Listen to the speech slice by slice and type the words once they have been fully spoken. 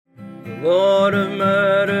The Lord of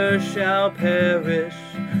murder shall perish,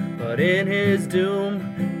 but in his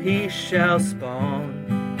doom he shall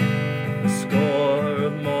spawn a score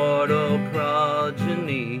of mortal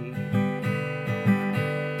progeny.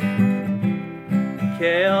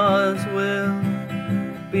 Chaos will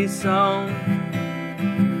be sown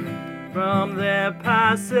from their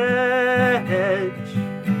passage.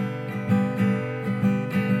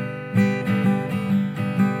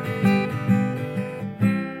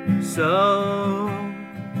 So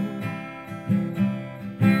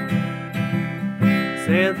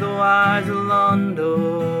saith the wise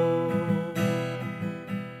Londo.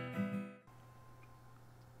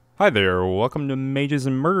 Hi there, welcome to Mages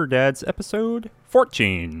and Murder Dads, episode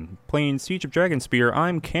 14. Playing Siege of Dragonspear,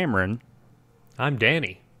 I'm Cameron. I'm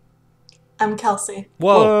Danny. I'm Kelsey.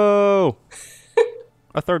 Whoa!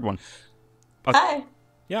 A third one. Hi.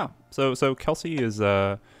 Yeah, so Kelsey is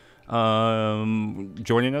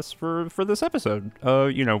joining us for this episode.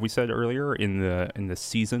 We said earlier in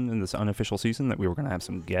this unofficial season, that we were going to have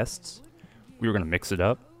some guests. We were going to mix it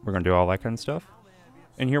up. We're going to do all that kind of stuff.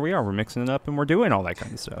 And here we are. We're mixing it up and we're doing all that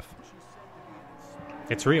kind of stuff.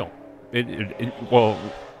 It's real. Well,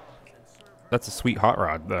 that's a sweet hot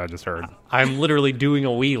rod that I just heard. I'm literally doing a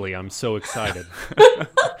wheelie. I'm so excited.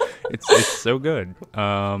 It's so good.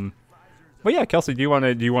 But yeah, Kelsey, do you want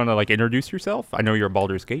to like introduce yourself? I know you're a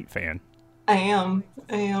Baldur's Gate fan. I am.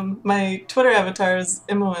 My Twitter avatar is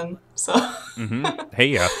Imoen, so. Mm-hmm.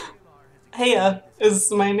 Heya. Heya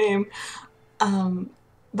is my name.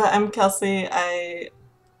 But I'm Kelsey.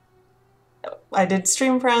 I did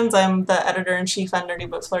Stream Friends. I'm the editor-in-chief on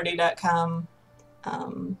nerdybutflirty.com.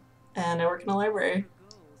 And I work in a library.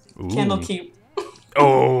 Ooh. Candlekeep.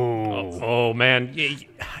 Oh man,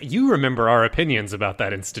 you remember our opinions about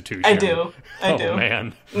that institution. I do. Oh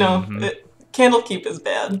man. No, Candlekeep is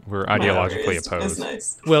bad. We're My ideologically library opposed. is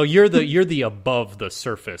nice. Well, you're the above the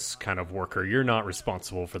surface kind of worker. You're not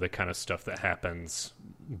responsible for the kind of stuff that happens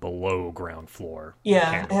below ground floor.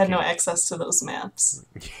 Yeah, I had no Candlekeep. access to those maps.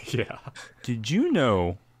 Yeah. Did you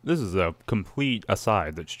know, this is a complete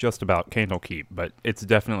aside that's just about Candlekeep, but it's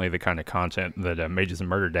definitely the kind of content that Mages and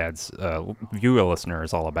Murder Dads viewer listener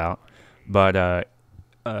is all about. But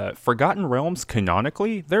Forgotten Realms,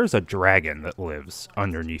 canonically, there's a dragon that lives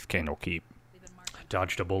underneath Candlekeep.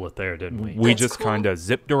 Dodged a bullet there, didn't we? We That's just cool. kind of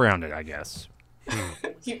zipped around it, I guess.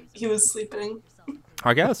 He was sleeping.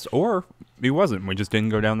 I guess, or he wasn't. We just didn't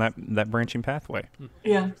go down that branching pathway.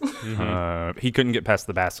 Yeah. He couldn't get past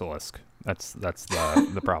the basilisk. That's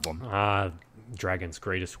the problem. Dragon's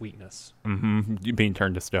greatest weakness. Mm-hmm. Being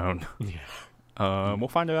turned to stone. Yeah. We'll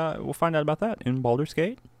find out about that in Baldur's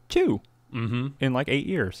Gate 2 in like 8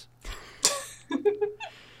 years.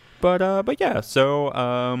 But yeah, so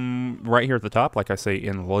right here at the top, like I say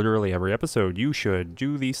in literally every episode, you should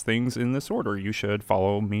do these things in this order. You should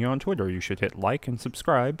follow me on Twitter. You should hit like and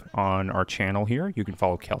subscribe on our channel here. You can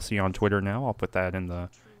follow Kelsey on Twitter now. I'll put that in the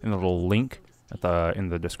little link in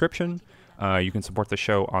the description. You can support the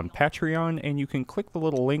show on Patreon, and you can click the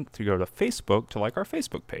little link to go to Facebook to like our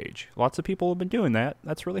Facebook page. Lots of people have been doing that.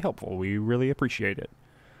 That's really helpful. We really appreciate it.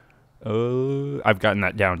 I've gotten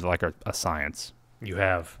that down to like a science. You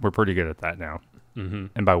have. We're pretty good at that now. Mm-hmm.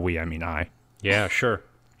 And by we, I mean I. Yeah, sure.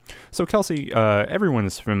 So, Kelsey, everyone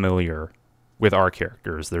is familiar with our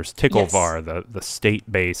characters. There's Ticklevar, the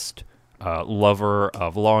state-based lover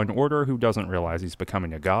of law and order who doesn't realize he's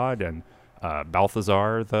becoming a god, and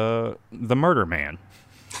Balthazar, the murder man.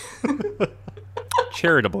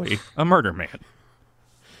 Charitably, a murder man.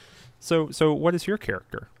 So what is your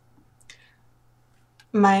character?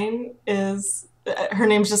 Mine is, her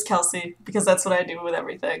name's just Kelsey, because that's what I do with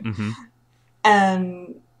everything. Mm-hmm.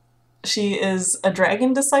 And she is a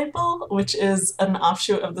dragon disciple, which is an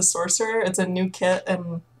offshoot of the sorcerer. It's a new kit,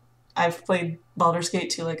 and I've played Baldur's Gate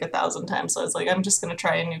 2 like 1,000 times, so I was like, I'm just going to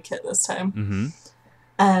try a new kit this time. Mm-hmm.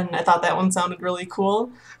 And I thought that one sounded really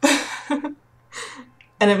cool. And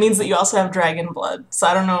it means that you also have dragon blood, so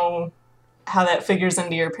I don't know how that figures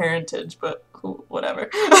into your parentage, but whatever.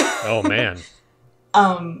 Oh, man.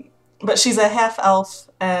 But she's a half-elf,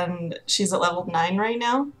 and she's at level 9 right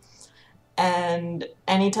now. And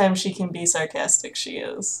anytime she can be sarcastic, she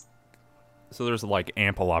is. So there's like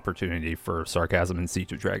ample opportunity for sarcasm in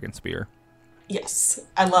Siege of Dragonspear. Yes,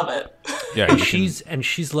 I love it. Yeah,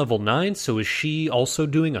 She's level 9, so is she also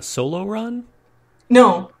doing a solo run?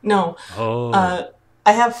 No. Oh.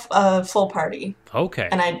 I have a full party. Okay.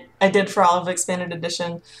 And I did for all of Expanded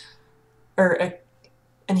Edition. Or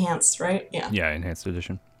Enhanced, right? Yeah. Yeah, Enhanced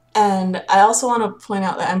Edition. And I also want to point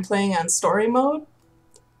out that I'm playing on story mode,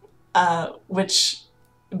 which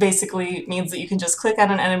basically means that you can just click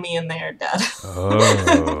on an enemy and they are dead.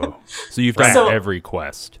 Oh. So you've done So- every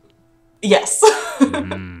quest. Yes.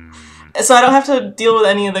 Mm. So I don't have to deal with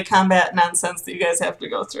any of the combat nonsense that you guys have to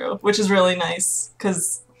go through, which is really nice.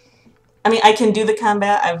 Because, I mean, I can do the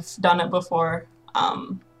combat. I've done it before.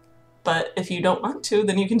 But if you don't want to,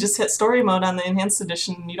 then you can just hit story mode on the enhanced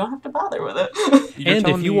edition and you don't have to bother with it. You're And if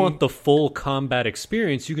telling you me- want the full combat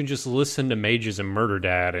experience, you can just listen to Mages and Murder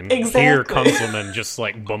Dad and hear Exactly. Kunzelman just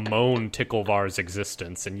like bemoan Ticklevar's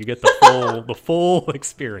existence, and you get the full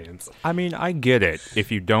experience. I mean, I get it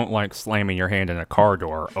if you don't like slamming your hand in a car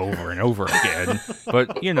door over and over again.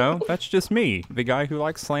 But, you know, that's just me, the guy who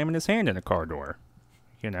likes slamming his hand in a car door.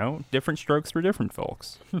 You know, different strokes for different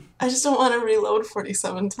folks. I just don't want to reload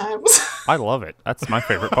 47 times. I love it. That's my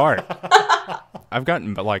favorite part. I've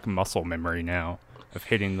gotten like muscle memory now of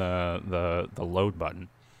hitting the load button.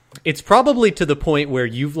 It's probably to the point where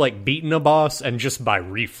you've like beaten a boss and just by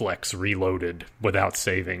reflex reloaded without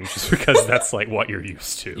saving, just because that's like what you're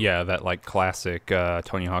used to. Yeah, that like classic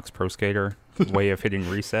Tony Hawk's Pro Skater way of hitting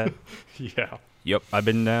reset. Yeah. Yep, I've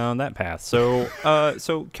been down that path. So,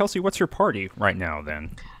 so Kelsey, what's your party right now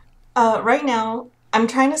then? Right now, I'm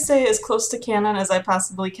trying to stay as close to canon as I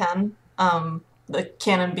possibly can. The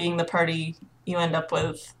canon being the party you end up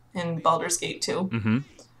with in Baldur's Gate 2.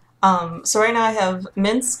 Mm-hmm. So right now I have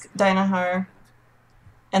Minsk, Dynahar,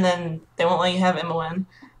 and then they won't let you have Imoen.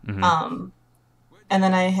 Mm-hmm. And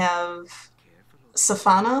then I have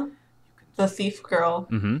Safana, the thief girl.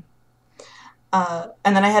 Mm-hmm.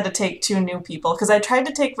 And then I had to take 2 new people because I tried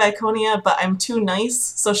to take Viconia, but I'm too nice,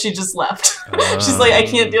 so she just left. She's like, I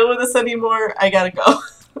can't deal with this anymore. I gotta go.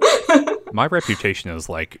 My reputation is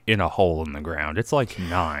like in a hole in the ground. It's like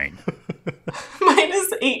 9. Mine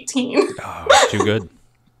is 18. Oh, too good.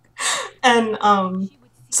 And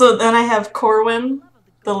so then I have Corwin,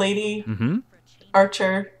 the lady Mm-hmm.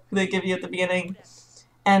 archer who they give you at the beginning,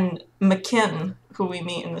 and McKinn, who we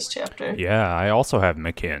meet in this chapter. Yeah, I also have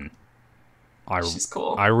McKinn. She's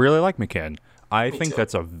cool. I really like McKinn. I Me think too.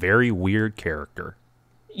 that's a very weird character.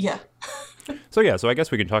 Yeah. So yeah, so I guess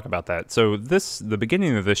we can talk about that. So the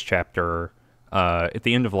beginning of this chapter, at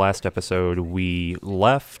the end of the last episode, we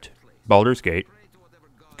left Baldur's Gate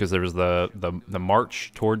because there was the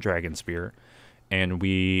march toward Dragonspear, and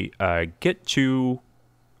we get to,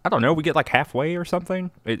 I don't know, we get like halfway or something.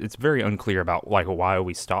 It's very unclear about like why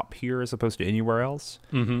we stop here as opposed to anywhere else.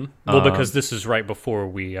 Mm-hmm. Well, because this is right before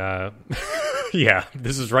we... yeah,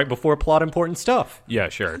 this is right before plot important stuff. Yeah,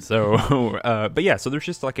 sure. So, but yeah, so there's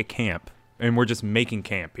just like a camp, and we're just making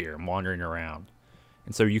camp here and wandering around.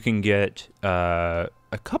 And so you can get a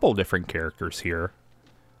couple different characters here.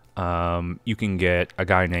 You can get a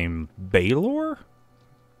guy named Baylor?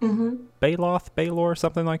 Mm-hmm. Baylor,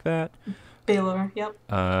 something like that. Baylor, yep.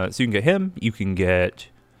 So you can get him. You can get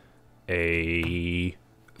a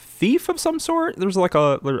thief of some sort. There's like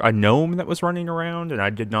a gnome that was running around, and I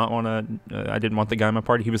did not want to. I didn't want the guy in my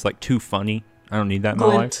party. He was like too funny. I don't need that in my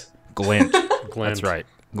life. Glint. Glint. Glint. That's right.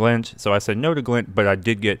 Glint. So I said no to Glint, but I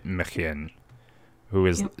did get McKinn, who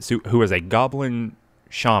is a goblin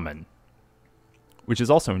shaman, which is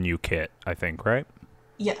also a new kit, I think, right?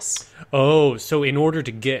 Yes. Oh, so in order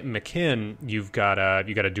to get McKinn, you've got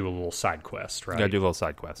to do a little side quest, right? Got to do a little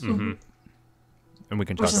side quest, and we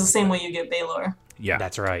can talk. Which is the same way you get Baylor. Yeah,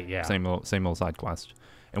 That's right. Yeah. same little side quest,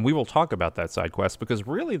 and we will talk about that side quest because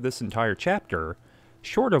really, this entire chapter,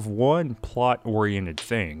 short of one plot-oriented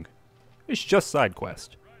thing, is just side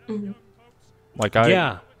quest. Like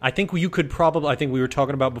Yeah, I think you could probably. I think we were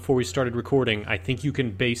talking about before we started recording. I think you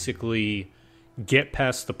can basically get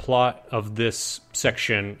past the plot of this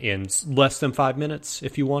section in less than 5 minutes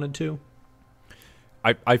if you wanted to.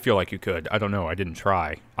 I feel like you could. I don't know. I didn't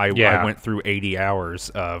try. I went through 80 hours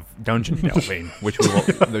of dungeon delving, which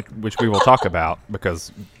we will talk about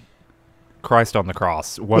because Christ on the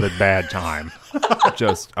cross, what a bad time!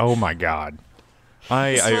 Just oh my god.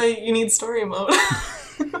 That's why you need story mode.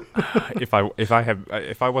 If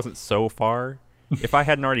I wasn't so far, if I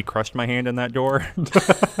hadn't already crushed my hand in that door,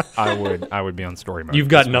 I would be on story mode. You've at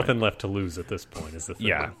got this point. nothing left to lose at this point. Is the thing.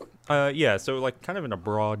 Yeah. So like kind of in a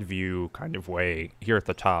broad view kind of way here at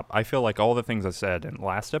the top, I feel like all the things I said in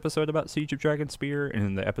last episode about Siege of Dragonspear and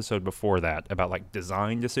in the episode before that about like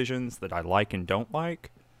design decisions that I like and don't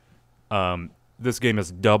like, this game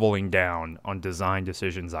is doubling down on design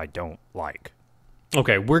decisions I don't like.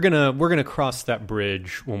 Okay, we're gonna cross that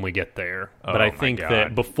bridge when we get there. But Oh I my think God.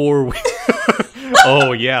 that before we,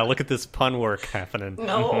 oh yeah, look at this pun work happening.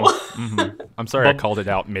 No. I'm sorry I called it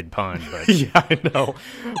out mid-pun, but Yeah, I know.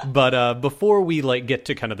 But before we like get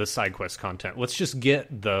to kind of the side quest content, let's just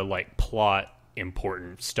get the like plot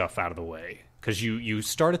important stuff out of the way. Because you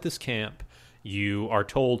start at this camp, You are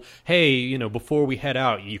told, hey, before we head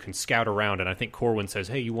out, you can scout around. And I think Corwin says,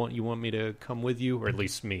 hey, you want me to come with you? Or at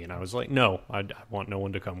least me. And I was like, no, I want no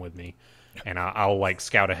one to come with me. And I'll like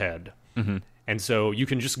scout ahead. Mm-hmm. And so you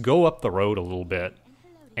can just go up the road a little bit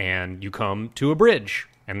and you come to a bridge.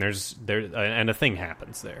 And and a thing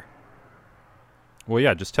happens there. Well,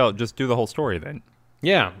 yeah, just do the whole story then.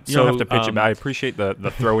 Yeah. You don't have to pitch it. I appreciate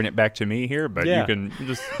the throwing it back to me here, but Yeah. you can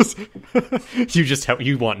just...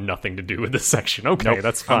 you want nothing to do with this section. Okay, Nope,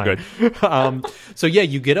 that's fine. I'm good. So yeah,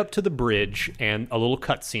 you get up to the bridge and a little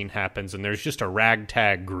cutscene happens, and there's just a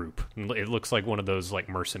ragtag group. It looks like one of those like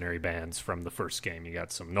mercenary bands from the first game. You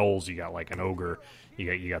got some gnolls, you got like an ogre,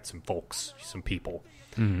 you got some folks, some people,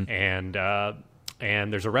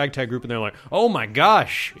 and there's a ragtag group, and they're like, "Oh my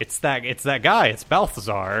gosh, it's that guy, it's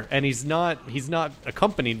Balthazar, and he's not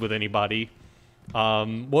accompanied with anybody.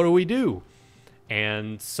 What do we do?"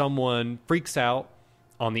 And someone freaks out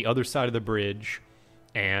on the other side of the bridge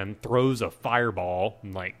and throws a fireball.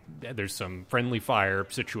 And like, there's some friendly fire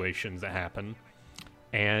situations that happen,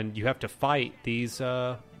 and you have to fight these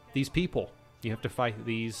people. You have to fight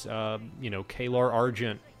these Kalar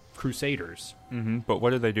Argent Crusaders. Mm-hmm. But what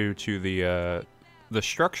do they do to the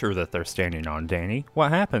structure that they're standing on, Danny?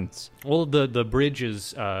 What happens? Well, the bridge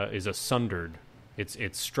is sundered.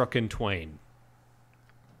 It's struck in twain.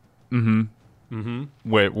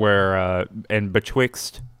 Where and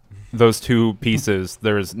betwixt those two pieces,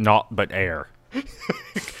 there's naught but air.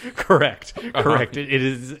 Correct. It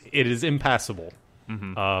is impassable.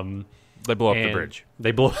 They blow up the bridge.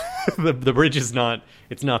 They blow the bridge is not.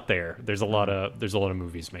 It's not there. There's a lot of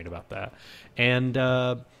movies made about that. And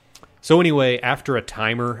so anyway, after a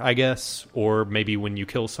timer, I guess, or maybe when you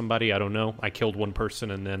kill somebody, I don't know. I killed one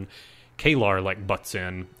person, and then Kalar like butts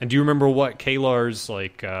in. And do you remember what Kalar's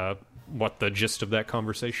like? What the gist of that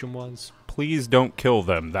conversation was? Please don't kill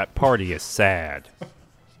them. That party is sad.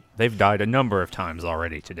 They've died a number of times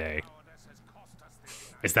already today.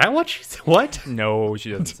 Is that what she said? What? No, she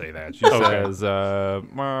doesn't say that. She says, blah,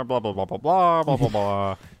 blah, blah, blah, blah, blah, blah, blah,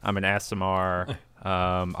 blah. I'm an Aasimar.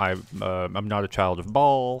 I'm not a child of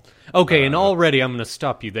Baal. Okay, and already I'm going to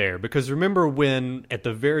stop you there, because remember when, at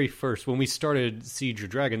the very first, when we started Siege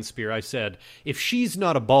of Dragonspear, I said, if she's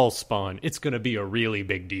not a Baal spawn, it's going to be a really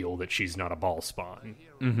big deal that she's not a Baal spawn.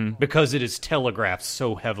 Mm-hmm. Because it is telegraphed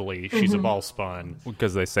so heavily she's a Baal spawn.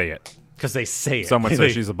 Because they say it. Because they say it. Someone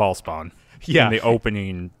says she's a Baal spawn. Yeah. In the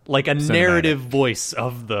opening like a cinematic. Narrative voice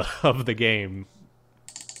of the game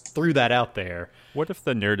threw that out there. What if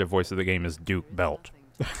the narrative voice of the game is Duke Belt?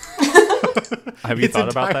 Have you thought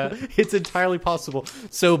about that? It's entirely possible.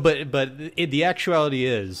 So, but the actuality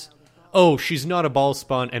is, oh, she's not a Baal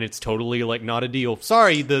spawn, and it's totally like not a deal.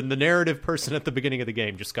 Sorry, the narrative person at the beginning of the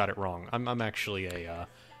game just got it wrong. I'm actually an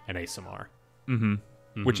Aasimar.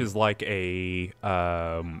 Mm-hmm. Which is like a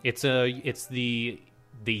It's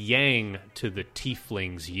the yang to the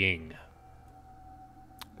tiefling's yin.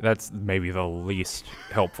 That's maybe the least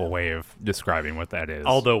helpful way of describing what that is.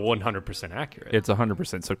 Although 100% accurate. It's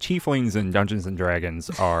 100%. So tieflings in Dungeons & Dragons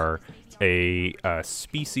are a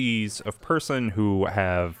species of person who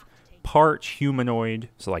have part humanoid,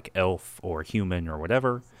 so like elf or human or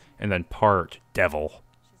whatever, and then part devil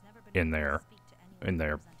in their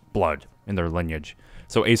blood, in their lineage.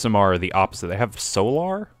 So Aasimar are the opposite. They have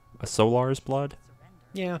Solar, a Solar's blood.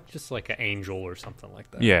 Yeah, just like an angel or something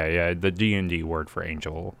like that. Yeah, the D&D word for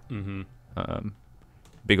angel. Mm-hmm.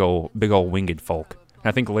 Big ol' winged folk. And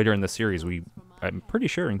I think later in the series, I'm pretty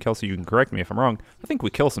sure, and Kelsey, you can correct me if I'm wrong, I think we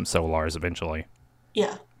kill some Solars eventually.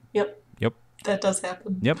 Yeah. Yep. That does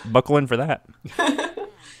happen. Yep, buckle in for that.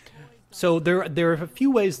 So there are a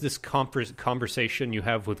few ways this conversation you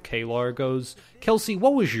have with Kalar goes. Kelsey,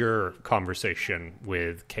 what was your conversation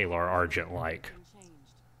with Kalar Argent like?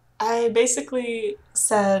 I basically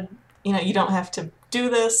said, you don't have to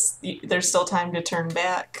do this. There's still time to turn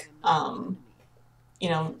back. And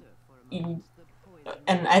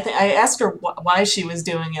I asked her why she was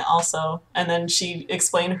doing it also, and then she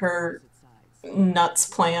explained her nuts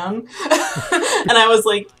plan, and I was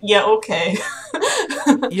like, yeah, okay.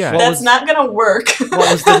 Yeah, that's not gonna work.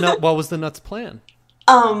 What was the nuts plan?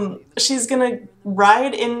 She's gonna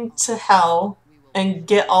ride into hell and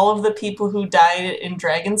get all of the people who died in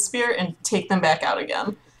Dragonspear and take them back out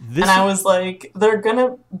again. And I was like, they're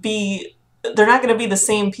not gonna be the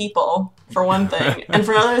same people, for one thing, and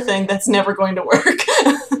for another thing, that's never going to work.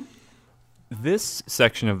 This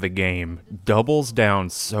section of the game doubles down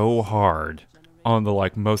so hard on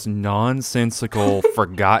the most nonsensical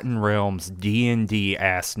Forgotten Realms D&D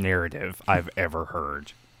ass narrative I've ever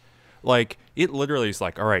heard. It literally is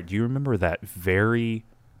all right, do you remember that very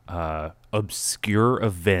obscure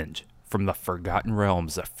event from the Forgotten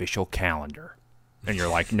Realms official calendar. And you're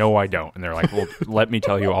like, no, I don't. And they're like, well, let me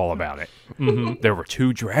tell you all about it. There were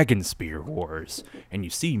 2 Dragon Spear Wars, and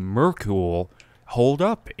you see Merkul hold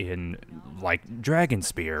up in, like, Dragon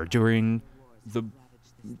Spear during the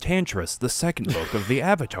Tantris, the second book of the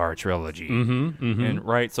Avatar trilogy. And,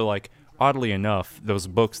 right, so, like, oddly enough, those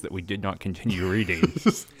books that we did not continue reading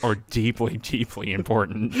are deeply, deeply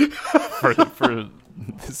important for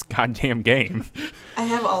this goddamn game. I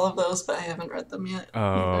have all of those, but I haven't read them yet.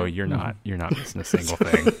 Oh, you're not missing a single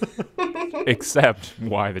thing. Except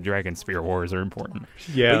why the Dragon Spear Wars are important.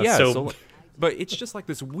 Yeah, but it's just like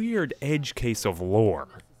this weird edge case of lore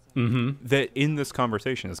that in this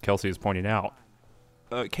conversation, as Kelsey is pointing out,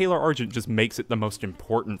 Kalar Argent just makes it the most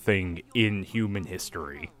important thing in human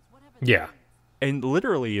history. Yeah. And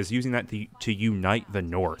literally is using that to unite the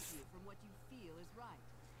North.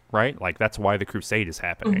 Right? Like, that's why the Crusade is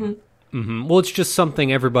happening. Well, it's just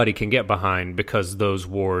something everybody can get behind because those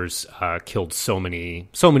wars killed so many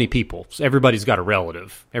people. So everybody's got a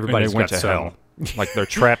relative. Everybody's went got to hell. Like, they're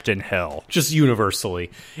trapped in hell. Just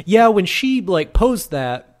universally. Yeah, when she, like, posed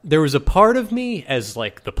that, there was a part of me as,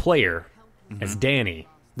 like, the player, as Danny,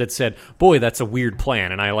 that said, boy, that's a weird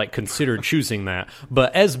plan, and I, like, considered choosing that.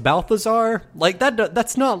 But as Balthazar, like,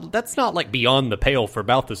 that's not like, beyond the pale for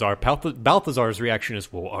Balthazar. Balthazar's reaction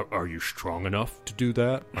is, well, are you strong enough to do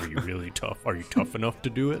that? Are you really tough? Are you tough enough to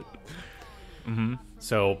do it?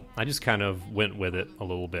 So I just kind of went with it a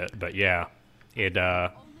little bit. But, yeah,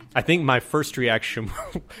 I think my first reaction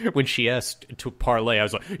when she asked to parlay, I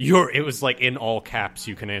was like, it was like in all caps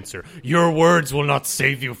you can answer, your words will not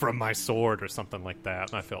save you from my sword, or something like that.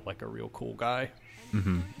 And I felt like a real cool guy.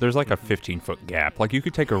 There's like a 15-foot gap. Like, you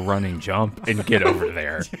could take a running jump and get over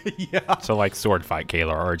there. Yeah. To, like, sword fight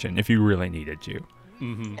Kalar Argent if you really needed to.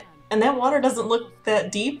 And that water doesn't look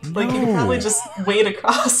that deep. Like, you could probably just wade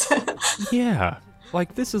across it. Yeah.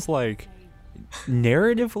 Like, this is like...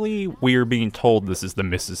 Narratively, we are being told this is the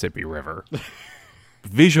Mississippi River.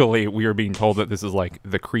 Visually, we are being told that this is like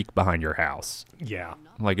the creek behind your house. Yeah.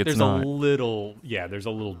 Like, it's there's not. There's a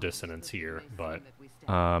little dissonance here, but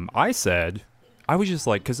I was just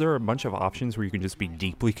like, because there are a bunch of options where you can just be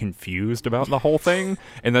deeply confused about the whole thing,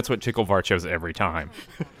 and that's what Ticklevar chose every time.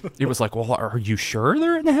 It was like, well, are you sure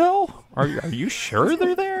they're in hell? Are you sure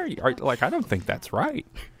they're there? Like, I don't think that's right.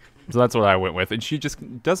 So that's what I went with. And she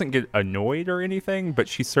just doesn't get annoyed or anything, but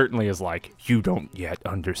she certainly is like, you don't yet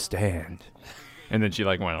understand. And then she,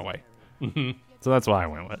 like, went away. So that's what I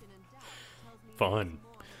went with. Fun.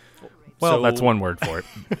 Well, that's one word for it.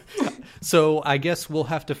 So I guess we'll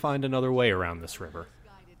have to find another way around this river.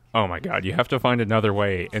 Oh my god, you have to find another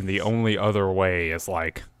way, and the only other way is,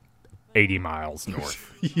 like, 80 miles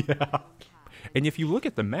north. Yeah. And if you look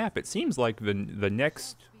at the map, it seems like the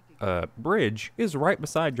next... bridge is right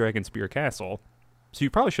beside Dragonspear Castle, so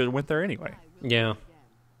you probably should have went there anyway. Yeah.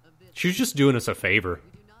 She was just doing us a favor.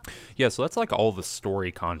 Yeah, so that's like all the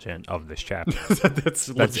story content of this chapter. That's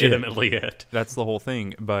legitimately it. That's the whole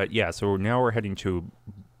thing. But yeah, so now we're heading to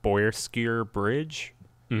Boyarskir Bridge.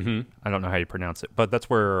 I don't know how you pronounce it, but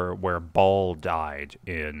that's where Ball died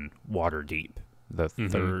in Waterdeep, the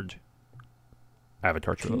third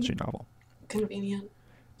Avatar trilogy novel. Convenient.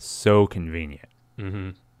 So convenient.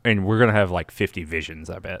 And we're going to have like 50 visions,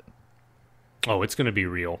 I bet. Oh, it's going to be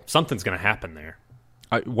real. Something's going to happen there.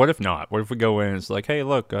 What if not? What if we go in and it's like, hey,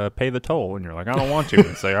 look, pay the toll. And you're like, I don't want to.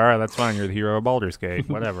 And say, all right, that's fine. You're the hero of Baldur's Gate.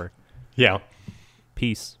 Whatever. Yeah.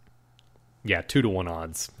 Peace. Yeah, 2-to-1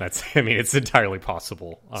 odds. It's entirely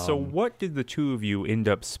possible. So what did the two of you end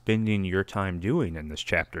up spending your time doing in this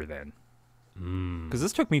chapter then? Because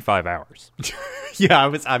this took me 5 hours. Yeah,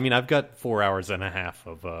 I've got 4 hours and a half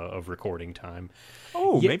of recording time.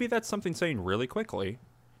 Oh, yeah. Maybe that's something saying really quickly.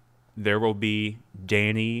 There will be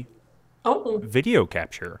Danny video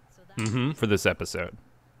capture for this episode.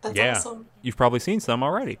 That's awesome. You've probably seen some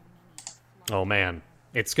already. Oh man,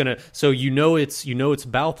 it's gonna. So it's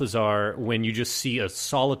Balthazar when you just see a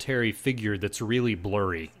solitary figure that's really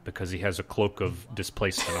blurry because he has a cloak of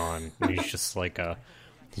displacement on, and he's just like a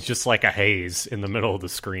haze in the middle of the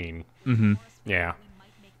screen. Yeah,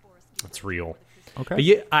 that's real. Okay. But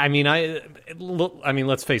yeah,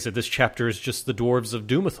 let's face it. This chapter is just the dwarves of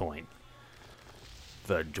Dumathoin.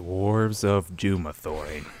 The dwarves of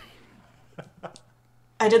Dumathoin.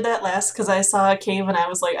 I did that last because I saw a cave and I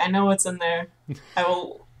was like, I know what's in there. I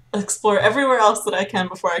will explore everywhere else that I can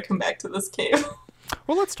before I come back to this cave.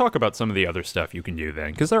 Well, let's talk about some of the other stuff you can do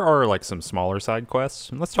then, because there are like some smaller side quests.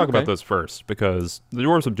 And let's talk about those first, because the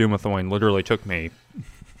dwarves of Dumathoin literally took me,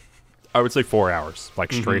 I would say 4 hours,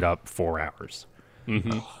 like straight up 4 hours.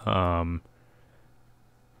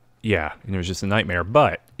 Yeah, and it was just a nightmare.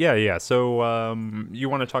 But yeah. So you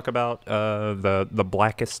want to talk about the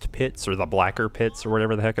blackest pits or the blacker pits or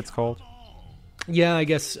whatever the heck it's called? Yeah, I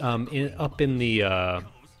guess this is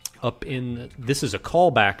a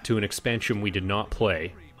callback to an expansion we did not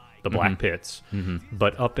play, the Black Pits,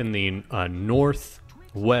 but up in the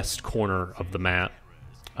northwest corner of the map,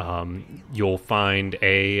 you'll find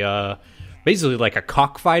a basically like a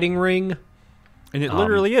cockfighting ring. And it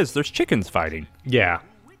literally is. There's chickens fighting. Yeah,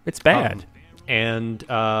 It's bad. and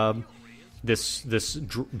this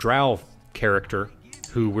drow character,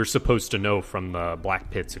 who we're supposed to know from the Black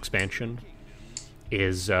Pits expansion,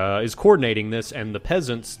 is coordinating this, and the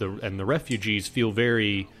peasants and the refugees feel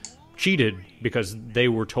very cheated because they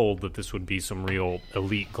were told that this would be some real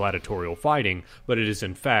elite gladiatorial fighting, but it is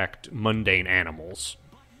in fact mundane animals.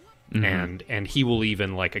 And he will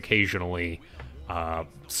even like occasionally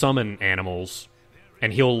summon animals,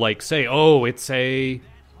 and he'll like say, "Oh, it's a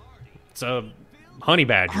honey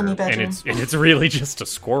badger," Honey badger. and it's really just a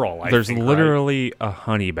squirrel. There's think, right? literally a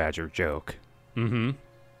honey badger joke. Mm-hmm.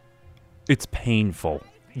 It's painful.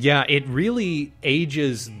 Yeah, it really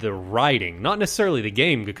ages the writing, not necessarily the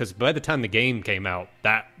game, because by the time the game came out,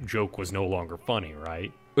 that joke was no longer funny,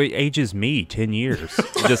 right? It ages me 10 years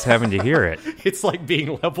just having to hear it. It's like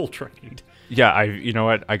being level trained. Yeah, you know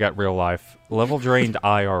what? I got real life. Level drained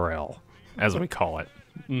IRL, as we call it.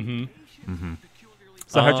 Mm-hmm.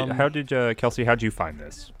 So Kelsey, how'd you find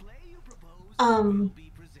this?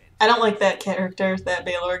 I don't like that character, that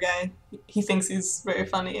Baylor guy. He thinks he's very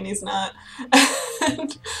funny and he's not.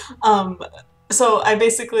 So I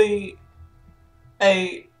basically,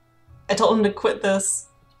 I told him to quit this.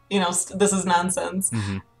 This is nonsense.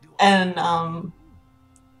 And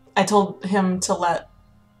I told him to let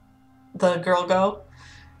the girl go.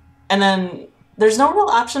 And then there's no real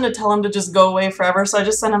option to tell him to just go away forever, so I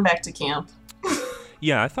just sent him back to camp.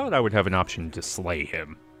 Yeah, I thought I would have an option to slay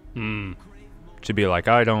him. To be like,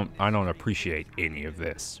 I don't appreciate any of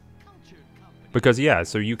this. Because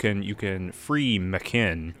so you can free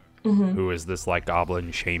McKin, who is this like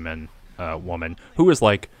goblin shaman woman, who is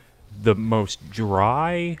like the most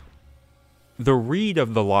dry. The read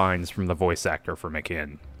of the lines from the voice actor for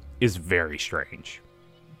McKin is very strange.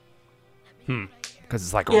 Because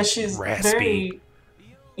it's like She's raspy.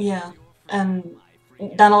 and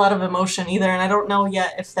not a lot of emotion either, and I don't know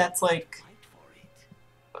yet if that's like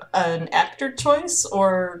an actor choice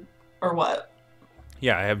or what.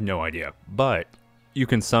 Yeah, I have no idea. But you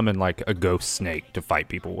can summon like a ghost snake to fight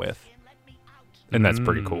people with. And that's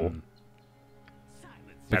pretty cool.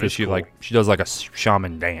 Because she does like a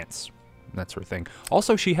shaman dance. That's her thing.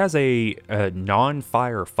 Also, she has a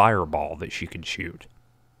non-fire fireball that she can shoot.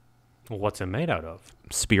 Well, what's it made out of?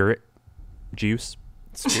 Spirit juice.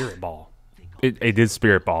 Spirit ball. It is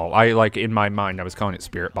spirit ball. I like in my mind I was calling it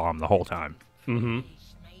spirit bomb the whole time. Well,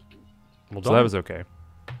 So that was okay.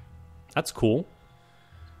 That's cool.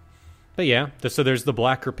 But yeah, so there's the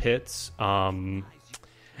Blacker Pits. You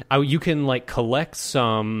can like collect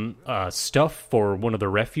some stuff for one of the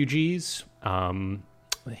refugees.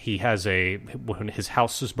 He has when his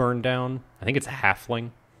house is burned down. I think it's a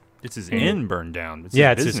halfling. It's his inn burned down.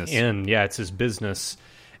 It's his inn. Yeah, it's his business.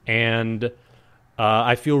 And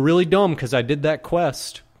I feel really dumb because I did that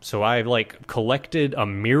quest. So I like collected a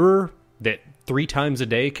mirror that 3 times a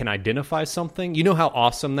day can identify something. You know how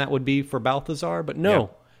awesome that would be for Balthazar? But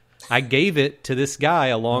no, I gave it to this guy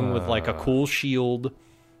along with like a cool shield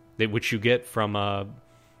which you get from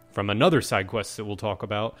another side quest that we'll talk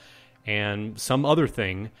about, and some other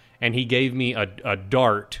thing. And he gave me a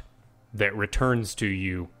dart that returns to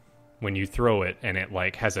you when you throw it, and it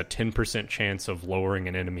like has a 10% chance of lowering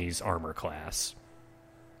an enemy's armor class.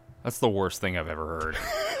 That's the worst thing I've ever heard.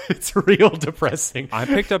 It's real depressing. I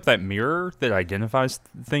picked up that mirror that identifies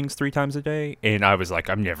things 3 times a day, and I was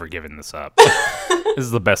like, I'm never giving this up. This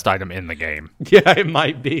is the best item in the game. Yeah, it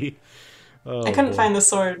might be. I couldn't find the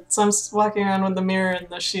sword, so I'm just walking around with the mirror and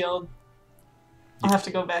the shield. I'll have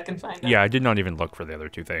to go back and find it. Yeah, I did not even look for the other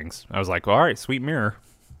 2 things. I was like, well, all right, sweet mirror.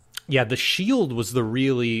 Yeah, the shield was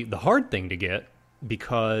the hard thing to get,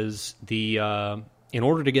 because in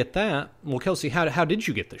order to get that, well, Kelsey, how did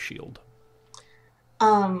you get the shield?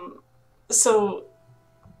 So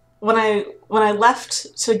when I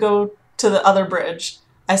left to go to the other bridge,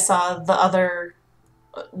 I saw the other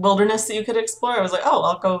wilderness that you could explore. I was like, oh,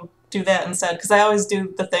 I'll go do that instead, because I always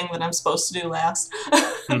do the thing that I'm supposed to do last.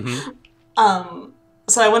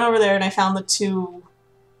 So I went over there and I found the 2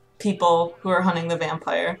 people who are hunting the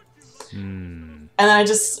vampire. And then I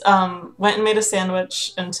just went and made a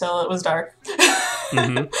sandwich until it was dark.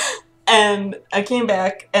 And I came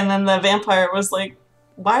back, and then the vampire was like,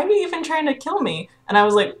 why are you even trying to kill me? And I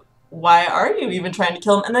was like, why are you even trying to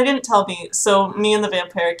kill them? And they didn't tell me. So me and the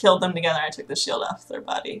vampire killed them together. I took the shield off their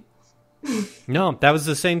body. No, that was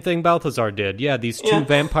the same thing Balthazar did. Yeah, these two Yeah.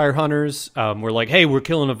 vampire hunters were like, "Hey, we're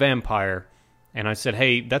killing a vampire," and I said,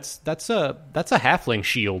 "Hey, that's a halfling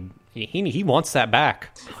shield. He wants that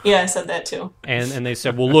back." Yeah, I said that too. And they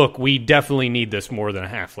said, "Well, look, we definitely need this more than a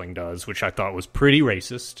halfling does," which I thought was pretty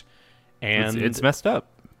racist. And It's messed up.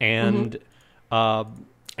 and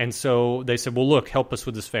and so they said, "Well, look, help us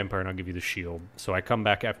with this vampire, and I'll give you the shield." So I come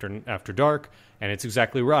back after dark, and it's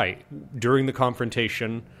exactly right. During the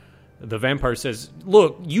confrontation, the vampire says,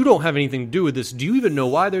 "Look, you don't have anything to do with this. Do you even know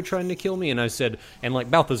why they're trying to kill me?" And I said, and like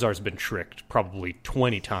Balthazar's been tricked probably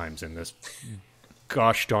 20 times in this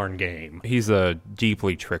gosh darn game. He's a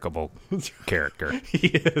deeply trickable character. He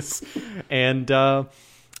is. And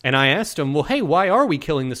I asked him, "Well, hey, why are we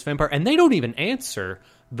killing this vampire?" And they don't even answer.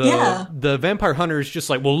 The vampire hunter is just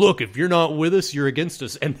like, "Well, look, if you're not with us, you're against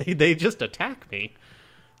us," and they just attack me.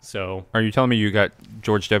 So, Are you telling me you got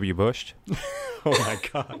George W. Bushed? oh my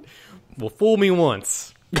god. Well, fool me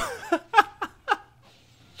once.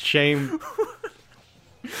 Shame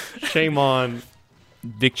on.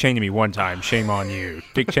 Dick Cheney me one time, shame on you.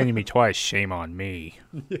 Dick Cheney me twice, shame on me.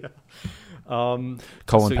 Colin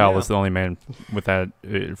So, Powell yeah. is the only man with that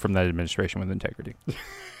from that administration with integrity.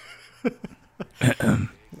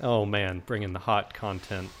 Oh man, bringing the hot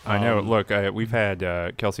content. I know. Look, we've had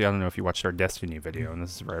Kelsey. I don't know if you watched our Destiny video, and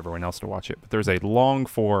this is for everyone else to watch it. But there's a long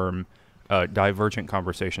form, divergent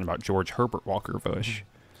conversation about George Herbert Walker Bush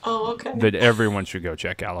Oh, okay. that everyone should go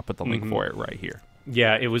check out. I'll put the link for it right here.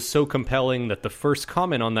 Yeah, it was so compelling that the first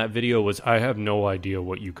comment on that video was, "I have no idea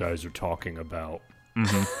what you guys are talking about."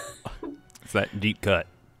 It's that deep cut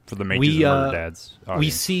for the mages We, and murder dads. We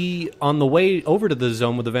audience. see on the way over to the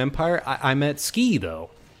zone with the vampire, I met Ski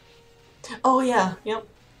though, Oh, yeah. Yep.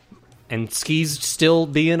 and Ski's still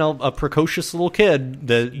being a precocious little kid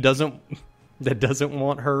that doesn't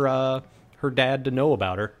want her dad to know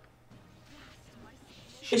about her.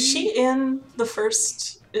 Is she in the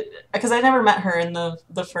first? Because I never met her in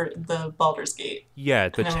the Baldur's Gate. Yeah,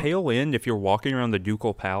 at the No. tail end, if you're walking around the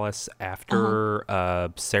Ducal Palace after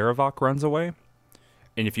Saravok runs away,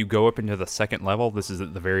 and if you go up into the second level, this is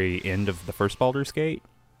at the very end of the first Baldur's Gate.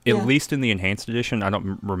 At Yeah. least in the Enhanced Edition, I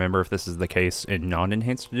don't remember if this is the case in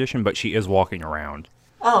non-Enhanced Edition, but she is walking around,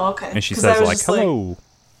 Oh, okay. and she 'Cause I says was like, just "Hello."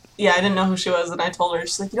 yeah, I didn't know who she was, and I told her.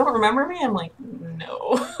 She's like, "You don't remember me?" I'm like,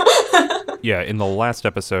 "No." Yeah, in the last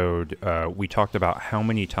episode, we talked about how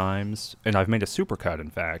many times, and I've made a supercut, in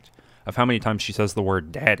fact, of how many times she says the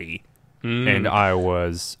word daddy. And I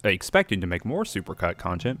was expecting to make more supercut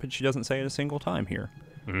content, but she doesn't say it a single time here.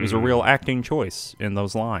 It was a real acting choice in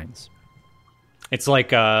those lines. It's like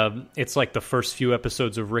the first few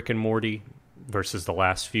episodes of Rick and Morty versus the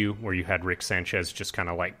last few, where you had Rick Sanchez just kind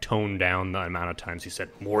of like tone down the amount of times he said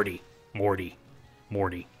Morty, Morty,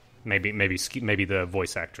 Morty. Maybe the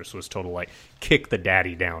voice actress was told to like kick the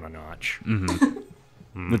daddy down a notch.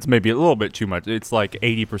 It's maybe a little bit too much. It's like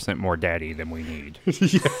 80% more daddy than we need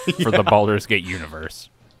for the Baldur's Gate universe.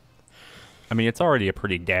 I mean, it's already a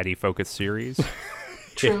pretty daddy-focused series.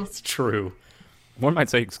 True. It's true. One might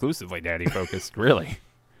say exclusively daddy-focused, really.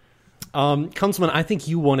 Kunzman, I think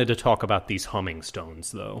you wanted to talk about these humming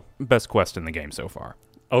stones, though. Best quest in the game so far.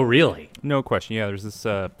 Oh, really? No question. Yeah, there's this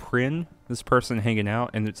Prin, this person hanging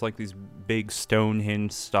out, and it's like these big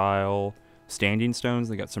Stonehenge-style standing stones.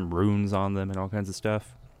 They got some runes on them and all kinds of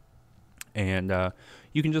stuff. And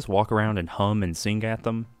you can just walk around and hum and sing at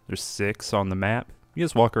them. There's 6 on the map. You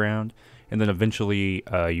just walk around, and then eventually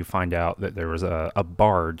you find out that there was a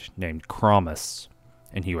bard named Cromus,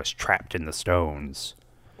 and he was trapped in the stones.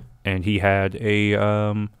 And he had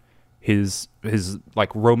a his like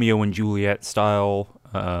Romeo and Juliet style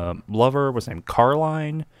lover was named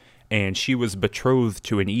Carline, and she was betrothed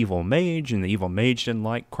to an evil mage, and the evil mage didn't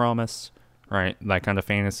like Cromus, right? That kind of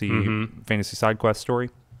fantasy side quest story.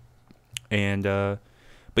 And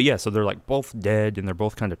but yeah, so they're like both dead, and they're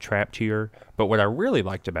both kind of trapped here. But what I really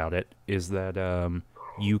liked about it is that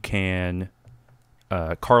you can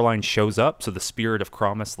Carline shows up, so the spirit of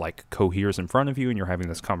Cromus like coheres in front of you, and you're having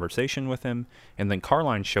this conversation with him. And then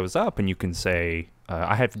Carline shows up, and you can say,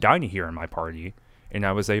 "I have Dinah here in my party," and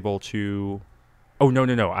I was able to. Oh no!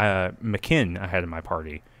 McKinn I had in my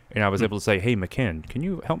party, and I was able to say, "Hey McKinn, can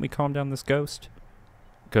you help me calm down this ghost?"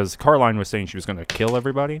 Because Carline was saying she was going to kill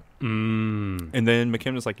everybody, and then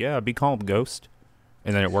McKinn was like, "Yeah, be calm, ghost,"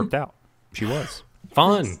 and then it worked out. She was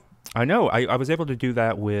Fun. I know. I was able to do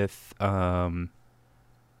that with a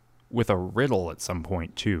riddle at some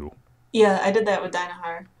point too. Yeah, I did that with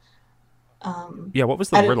Dynahar. Yeah, what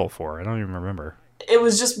was I the didn't- riddle for? I don't even remember. It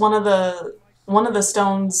was just one of one of the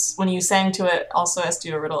stones, when you sang to it, also asked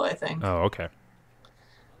you a riddle, I think. Oh, okay.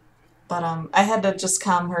 But I had to just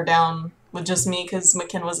calm her down with just me because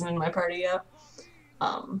McKin wasn't in my party yet.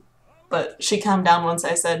 But she calmed down once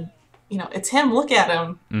I said, it's him, look at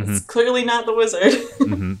him. It's clearly not the wizard.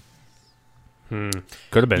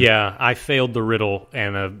 Could have been. Yeah, I failed the riddle,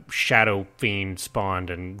 and a shadow fiend spawned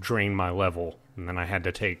and drained my level. And then I had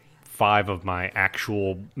to take 5 of my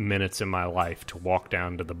actual minutes in my life to walk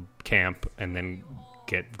down to the camp and then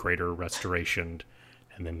get greater restoration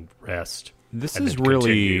and then rest. This and is then really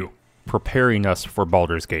continue. preparing us for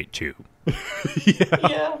Baldur's Gate 2.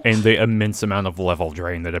 Yeah. And the immense amount of level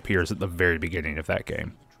drain that appears at the very beginning of that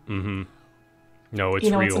game. No, it's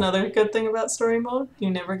You know real. what's another good thing about story mode? You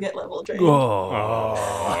never get level drained.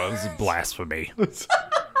 Oh, this is blasphemy.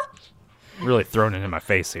 Really thrown it in my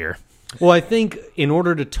face here. Well, I think in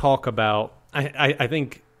order to talk about, I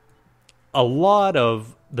think a lot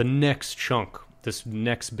of the next chunk, this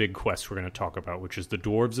next big quest we're going to talk about, which is the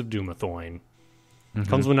Dwarves of Dumathoin,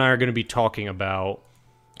 Kunzel and I are going to be talking about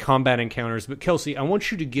combat encounters. But Kelsey, I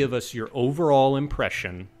want you to give us your overall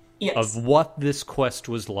impression Yes. of what this quest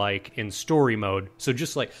was like in story mode. So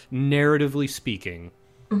just like narratively speaking,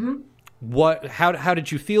 how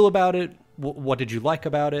did you feel about it? What did you like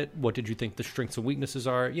about it? What did you think the strengths and weaknesses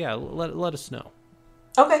are? Yeah, let us know.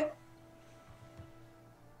 Okay.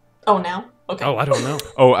 Oh, now? Okay. Oh, I don't know.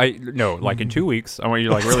 Oh, no, like in 2 weeks, I want you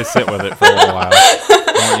to like really sit with it for a little while.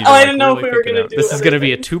 I didn't know if we were gonna do This is going to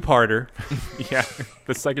be a two-parter. Yeah,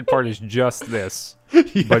 the second part is just this,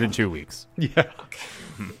 but in 2 weeks. Yeah.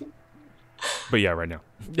 But yeah, right now.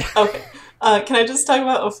 Okay. Can I just talk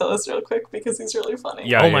about Ophilus real quick because he's really funny?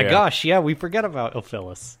 Yeah. Oh my gosh, yeah, we forget about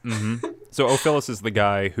Ophilus. So Ophilus is the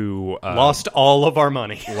guy who Lost all of our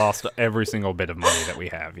money. lost every single bit of money that we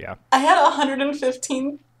have. Yeah. I had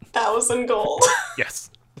 115,000 gold. Yes.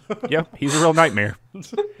 Yeah, he's a real nightmare.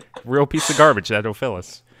 Real piece of garbage, that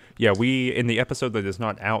Ophilus. Yeah, we, in the episode that is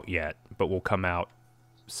not out yet, but will come out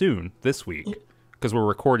soon, this week, because we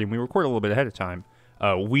record a little bit ahead of time,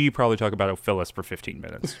 we probably talk about Ophilus for 15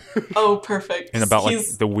 minutes. Oh, perfect. And about, like,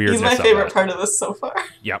 the weirdness He's my of favorite it. part of this so far.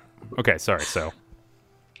 Yep. Okay, sorry, so.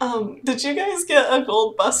 Did you guys get a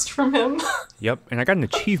gold bust from him? Yep, and I got an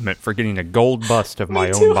achievement for getting a gold bust of my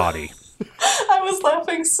too. own body. I was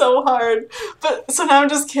laughing so hard. But so now I'm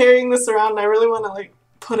just carrying this around and I really want to like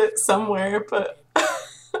put it somewhere, but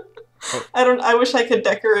I wish I could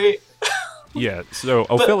decorate. Yeah, so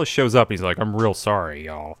Ophilus shows up, he's like, I'm real sorry,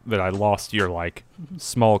 y'all, that I lost your, like,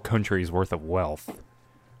 small country's worth of wealth.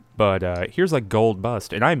 But here's a gold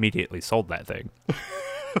bust, and I immediately sold that thing.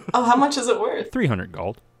 Oh, how much is it worth? 300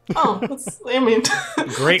 gold. Oh,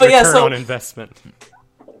 Great But yeah, return so- on investment.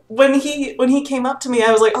 when he came up to me,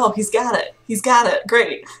 I was like, oh, he's got it,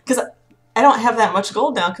 great, because I don't have that much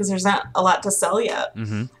gold now because there's not a lot to sell yet.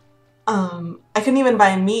 I couldn't even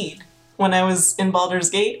buy mead when I was in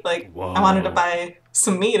Baldur's Gate. Like, Whoa. I wanted to buy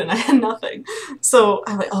some mead and I had nothing, so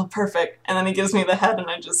I'm like, oh, perfect. And then he gives me the head and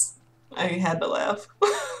I had to laugh.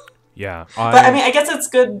 Yeah. But I mean, I guess it's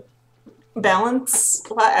good balance.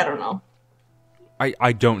 I don't know.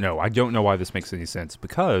 I don't know. I don't know why this makes any sense,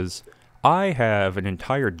 because I have an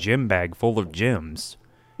entire gem bag full of gems,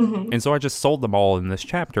 and so I just sold them all in this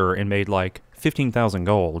chapter and made like 15,000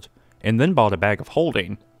 gold, and then bought a bag of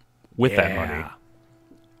holding with that money.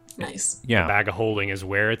 Nice. Yeah, Bag of holding is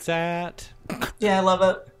where it's at. Yeah, I love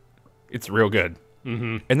it. it's real good.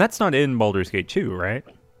 And that's not in Baldur's Gate 2, right?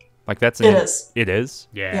 Like that's in, It is. It is?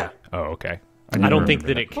 Yeah. Oh, okay. I never don't think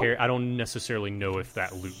remembered that I don't necessarily know if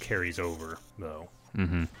that loot carries over, though.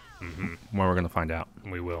 Well, we're going to find out.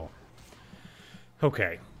 We will.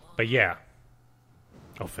 Okay. But yeah.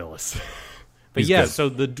 Phyllis. But He's yeah, good. so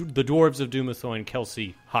the Dwarves of Dumathoin,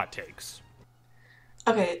 Kelsey, hot takes.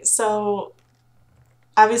 Okay, so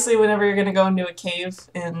obviously whenever you're going to go into a cave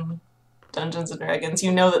in Dungeons & Dragons,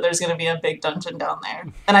 you know that there's going to be a big dungeon down there.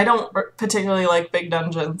 And I don't particularly like big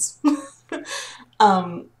dungeons.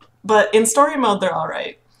 But in story mode, they're all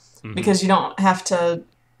right. Because you don't have to...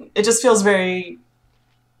 It just feels very...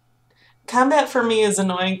 Combat for me is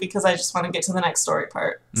annoying because I just want to get to the next story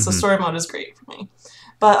part. So story mode is great for me.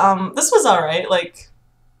 But this was all right. Like,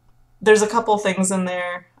 there's a couple things in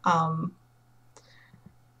there.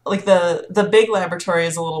 Like, the big laboratory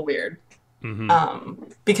is a little weird.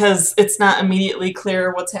 Because it's not immediately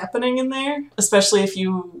clear what's happening in there, especially if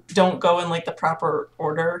you don't go in, like, the proper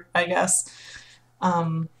order, I guess.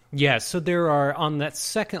 Yeah, so there are, on that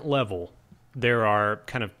second level, there are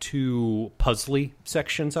kind of two puzzly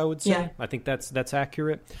sections, I would say. Yeah. I think that's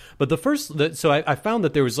accurate. But the first, so I found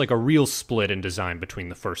that there was like a real split in design between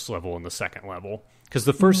the first level and the second level. Because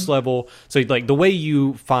the first level, so like the way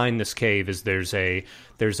you find this cave is there's a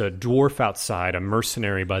dwarf outside, a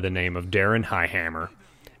mercenary by the name of Darren Highhammer,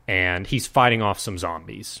 and he's fighting off some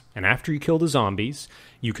zombies. And after you kill the zombies,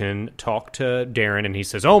 you can talk to Darren, and he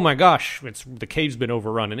says, "Oh my gosh, the cave's been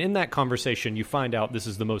overrun." And in that conversation, you find out this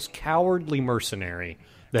is the most cowardly mercenary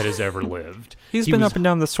that has ever lived. He's been up and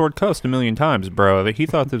down the Sword Coast a million times, bro. He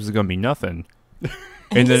thought this was going to be nothing.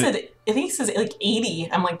 I think he says like 80.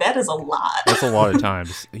 I'm like, that is a lot. That's a lot of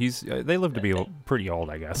times. They live to be pretty old,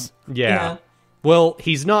 I guess. Yeah. Well,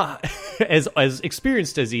 he's not as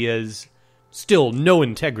experienced as he is. Still, no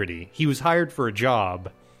integrity. He was hired for a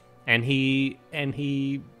job, and he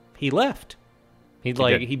left.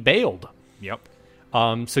 He bailed. Yep.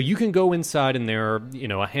 So you can go inside, and there are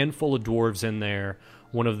a handful of dwarves in there.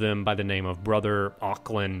 One of them by the name of Brother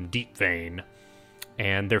Auckland Deepvein.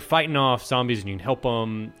 And they're fighting off zombies, and you can help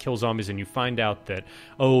them kill zombies, and you find out that,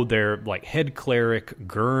 they're like head cleric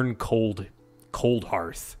Gurn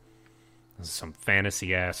Coldhearth. This is some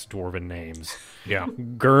fantasy-ass dwarven names. Yeah.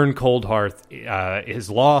 Gurn Coldhearth is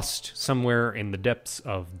lost somewhere in the depths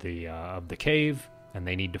of the cave, and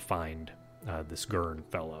they need to find this Gurn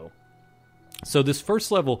fellow. So this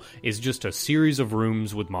first level is just a series of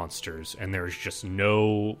rooms with monsters, and there's just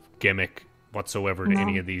no gimmick whatsoever to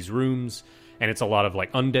any of these rooms. And it's a lot of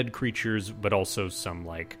like undead creatures, but also some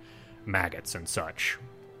like maggots and such.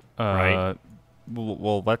 Right?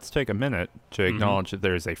 Well, let's take a minute to acknowledge that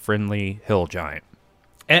there's a friendly hill giant.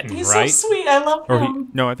 Etten, He's right? so sweet. I love him.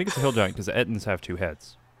 No, I think it's a hill giant because Ettins have 2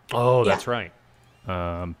 heads. Oh, that's right.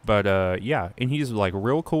 Yeah, and he's like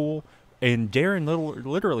real cool. And Darren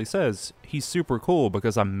literally says he's super cool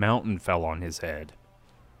because a mountain fell on his head.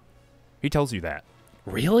 He tells you that.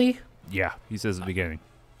 Really? Yeah, he says at the beginning.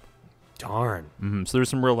 Darn. Mm-hmm. So there's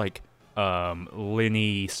some real like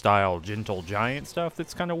Lenny style gentle giant stuff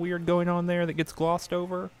that's kind of weird going on there that gets glossed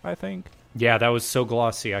over, I think. Yeah, that was so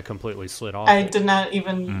glossy I completely slid off. I did not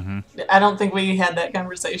even. I don't think we had that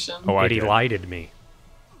conversation. Oh, I It did. elided me.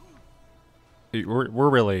 We're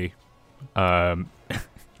really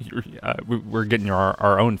we're getting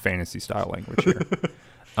our own fantasy style language here.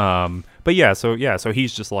 But so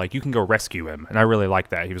he's just like, you can go rescue him, and I really like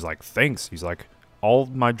that. He was like, thanks. He's like, all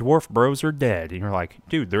my dwarf bros are dead, and you're like,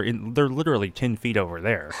 dude, they're literally 10 feet over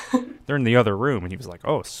there. They're in the other room, and he was like,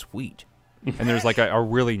 oh, sweet. And there's like a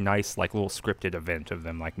really nice like little scripted event of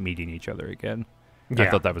them like meeting each other again. Yeah. I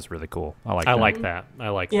thought that was really cool. I like that. I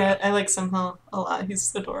like Yeah, that. I like Simha a lot.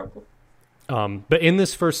 He's adorable. But in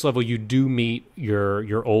this first level, you do meet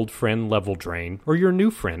your old friend Level Drain, or your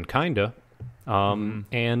new friend, kinda.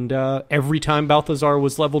 And every time Balthazar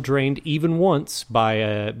was level drained, even once by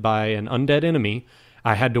an undead enemy,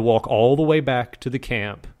 I had to walk all the way back to the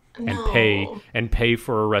camp and pay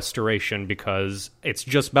for a restoration because it's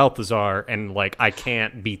just Balthazar, and like I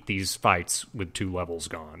can't beat these fights with 2 levels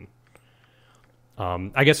gone.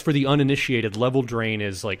 I guess for the uninitiated, level drain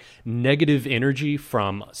is like negative energy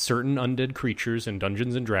from certain undead creatures in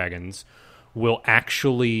Dungeons and Dragons will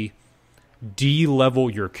actually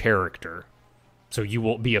de-level your character. So you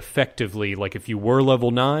will be effectively, like if you were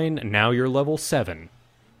level 9, and now you're level 7.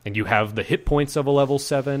 And you have the hit points of a level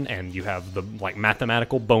 7, and you have the like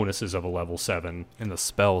mathematical bonuses of a level 7. And the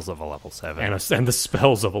spells of a level 7. And the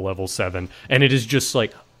spells of a level 7. And it is just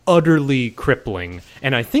like utterly crippling.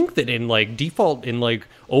 And I think that in like default, in like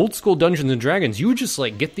old school Dungeons and Dragons, you would just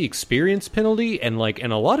like get the experience penalty, and like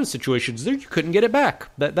in a lot of situations there you couldn't get it back.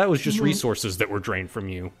 That was just resources that were drained from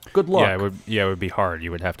you. Good luck. Yeah, it would be hard. You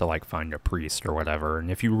would have to like find a priest or whatever. And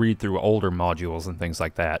if you read through older modules and things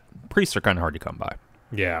like that, priests are kind of hard to come by.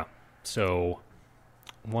 Yeah. So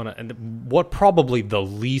what probably the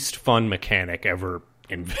least fun mechanic ever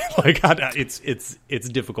like it's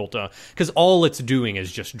difficult to, because all it's doing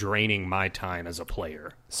is just draining my time as a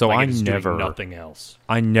player. So like, I it's doing never nothing else.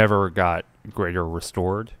 I never got Greater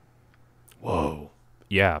Restored. Whoa.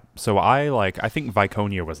 Yeah. So I think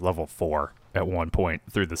Viconia was level 4 at one point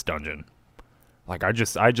through this dungeon. Like I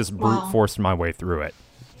just brute forced my way through it.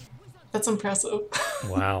 That's impressive.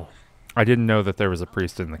 Wow. I didn't know that there was a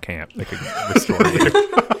priest in the camp that could restore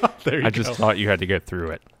you. There you I just thought you had to get through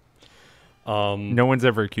it. No one's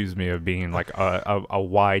ever accused me of being like a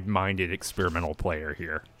wide-minded experimental player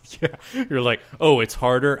here. Yeah. You're like, oh, it's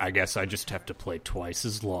harder. I guess I just have to play twice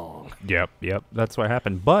as long. Yep. That's what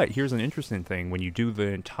happened. But here's an interesting thing. When you do the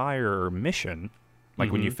entire mission,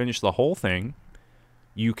 like when you finish the whole thing,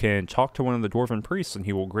 you can talk to one of the dwarven priests, and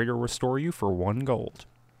he will greater restore you for 1 gold.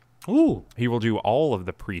 Ooh. He will do all of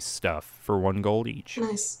the priest stuff for 1 gold each.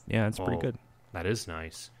 Nice. Yeah, it's pretty good. That is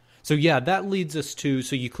nice. So yeah, that leads us to,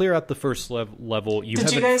 so you clear out the first level.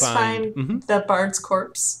 Did you guys find the bard's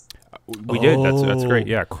corpse? We did. That's great.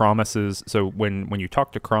 Yeah, Kromus is... So when you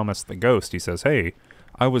talk to Kromus the ghost, he says, hey,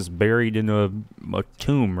 I was buried in a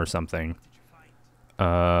tomb or something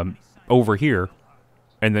over here.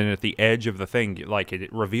 And then at the edge of the thing, like,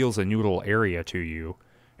 it reveals a new little area to you.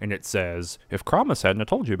 And it says, if Kromus hadn't have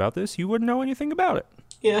told you about this, you wouldn't know anything about it.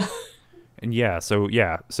 Yeah. And so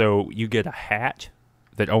you get a hat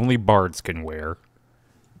that only bards can wear.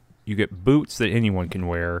 You get boots that anyone can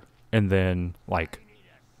wear. And then, like,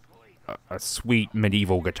 a sweet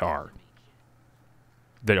medieval guitar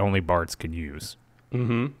that only bards can use.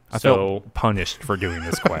 Mm-hmm. I felt punished for doing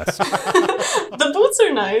this quest. The boots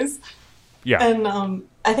are nice. Yeah. And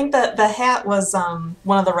I think that the hat was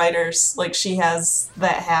one of the writers. Like, she has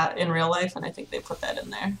that hat in real life, and I think they put that in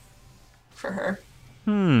there for her.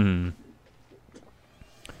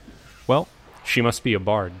 Well, she must be a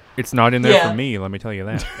bard. It's not in there for me, let me tell you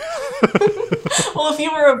that. Well, if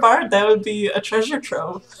you were a bard, that would be a treasure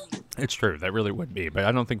trove. It's true, that really would be. But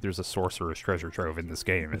I don't think there's a sorcerer's treasure trove in this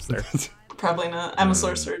game, is there? Probably not. I'm a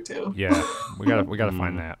sorcerer, too. Yeah, we gotta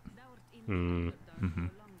find that. Mm-hmm.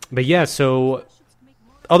 But yeah, so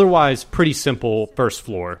otherwise pretty simple first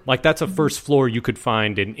floor. Like, that's a first floor you could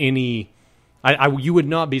find in any... you would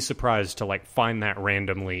not be surprised to, like, find that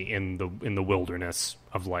randomly in the wilderness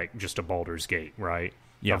of, like, just a Baldur's Gate, right?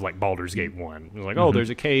 Yeah. Of, like, Baldur's Gate 1. Like, oh, there's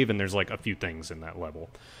a cave and there's, like, a few things in that level.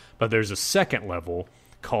 But there's a second level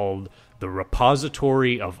called the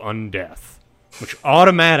Repository of Undeath, which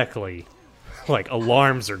automatically, like,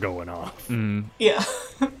 alarms are going off. Yeah.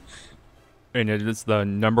 And it is the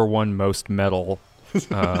 #1 most metal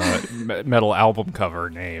metal album cover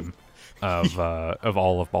name of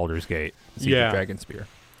all of Baldur's Gate. Siege of Dragonspear.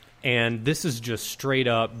 And this is just straight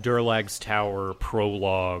up Durlag's Tower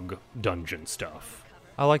prologue dungeon stuff.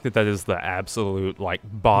 I like that is the absolute, like,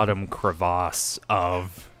 bottom crevasse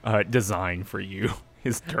of design for you.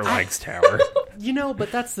 Is Durlag's Tower. You know,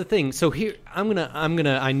 but that's the thing. So here, I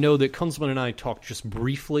know that Kunzelman and I talked just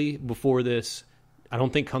briefly before this. I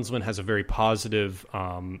don't think Kunzelman has a very positive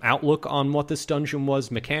outlook on what this dungeon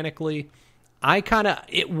was mechanically.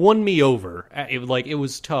 It won me over. It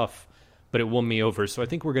was tough, but it won me over. So I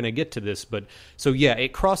think we're going to get to this. But so yeah,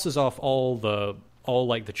 it crosses off all the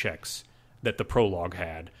checks that the prologue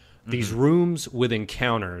had. These rooms with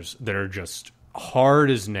encounters that are just hard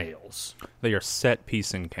as nails. They are set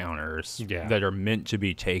piece encounters that are meant to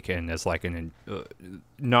be taken as like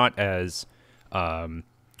not as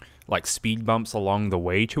like speed bumps along the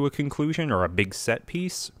way to a conclusion or a big set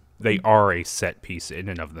piece. They are a set piece in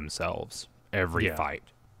and of themselves. Every fight.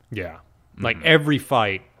 Yeah. Like, every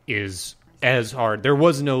fight is as hard. There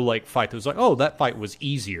was no, like, fight that was like, oh, that fight was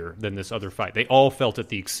easier than this other fight. They all felt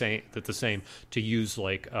the same, to use,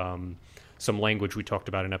 like, some language we talked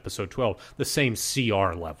about in episode 12, the same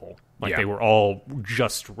CR level. Like, they were all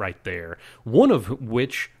just right there. One of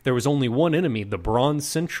which, there was only one enemy, the Bronze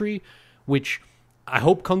Sentry, which... I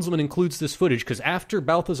hope Kunzelman includes this footage, because after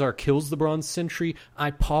Balthazar kills the Bronze Sentry,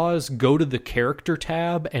 I pause, go to the character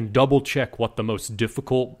tab, and double-check what the most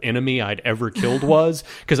difficult enemy I'd ever killed was,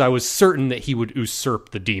 because I was certain that he would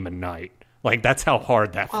usurp the Demon Knight. Like, that's how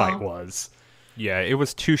hard that fight was. Yeah, it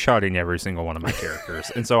was two-shotting every single one of my characters.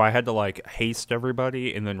 And so I had to, like, haste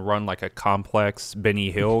everybody and then run, like, a complex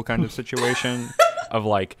Benny Hill kind of situation of,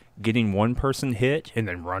 like, getting one person hit and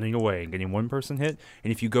then running away and getting one person hit.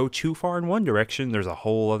 And if you go too far in one direction, there's a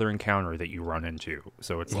whole other encounter that you run into.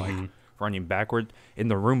 So it's like running backward. In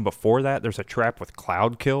the room before that, there's a trap with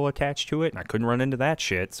Cloud Kill attached to it, and I couldn't run into that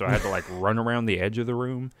shit, so I had to, like, run around the edge of the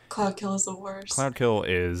room. Cloud Kill is the worst. Cloud Kill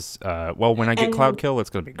is, when I get Cloud Kill,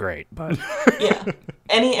 it's going to be great, but... Yeah.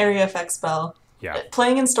 Any area effect spell. Yeah.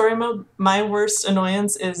 Playing in story mode, my worst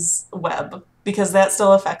annoyance is web, because that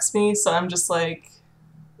still affects me, so I'm just like...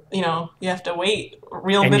 You know, you have to wait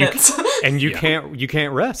minutes. You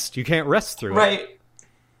can't rest. You can't rest through it. Right.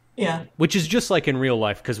 Yeah. Which is just like in real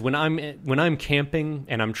life, because when I'm camping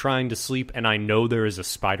and I'm trying to sleep and I know there is a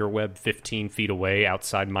spider web 15 feet away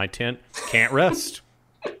outside my tent, can't rest.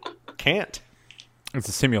 Can't. It's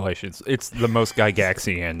a simulation. It's the most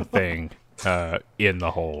Gygaxian thing in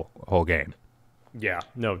the whole game. Yeah,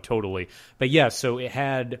 no, totally. But yeah, so it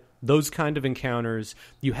had those kind of encounters.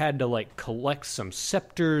 You had to, like, collect some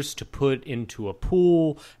scepters to put into a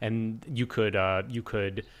pool, and you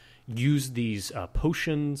could use these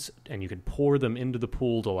potions, and you could pour them into the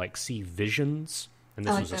pool to, like, see visions. And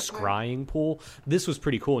this was a scrying pool. This was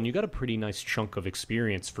pretty cool, and you got a pretty nice chunk of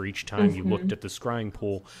experience for each time you looked at the scrying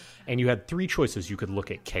pool. And you had three choices. You could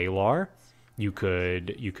look at Kalar. You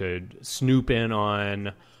could snoop in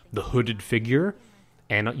on the hooded figure,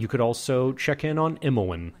 and you could also check in on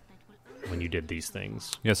Imoen. when you did these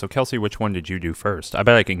things. Yeah, so Kelsey, which one did you do first? I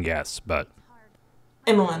bet I can guess, but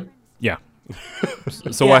Imoen. yeah.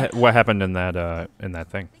 So Yeah. what happened in that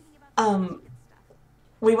thing?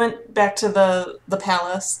 We went back to the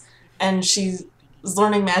palace, and she's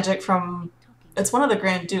learning magic from. It's one of the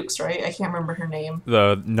Grand Dukes, right? I can't remember her name.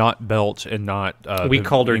 The not Belt and not We the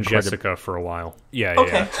called her incredible- Jessica for a while. Yeah,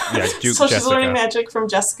 Okay. yeah. Duke So she's Jessica. learning magic from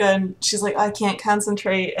Jessica, and she's like, I can't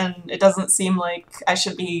concentrate, and it doesn't seem like I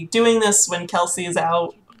should be doing this when Kelsey is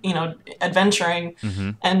out, adventuring.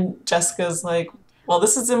 Mhm. And Jessica's like, well,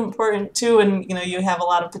 this is important too, and, you have a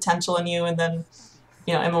lot of potential in you, and then,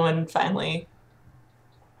 Imoen finally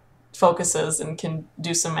focuses and can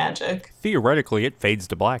do some magic. Theoretically, it fades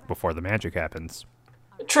to black before the magic happens.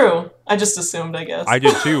 True. I just assumed, I guess. I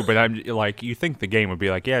did too, but I'm like, you think the game would be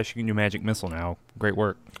like, yeah, she can do magic missile now. Great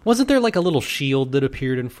work. Wasn't there like a little shield that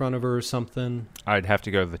appeared in front of her or something? I'd have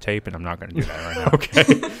to go to the tape, and I'm not going to do that right now.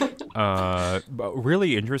 Okay. But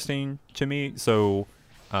really interesting to me. So,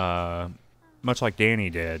 much like Danny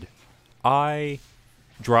did, I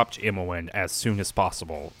dropped Imoen as soon as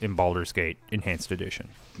possible in Baldur's Gate Enhanced Edition,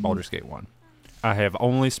 Baldur's Gate 1. I have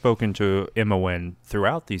only spoken to Imoen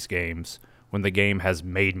throughout these games when the game has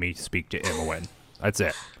made me speak to Imoen. That's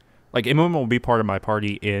it. Like, Imoen will be part of my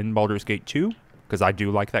party in Baldur's Gate 2, because I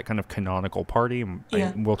do like that kind of canonical party. And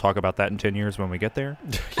Yeah. we'll talk about that in 10 years when we get there.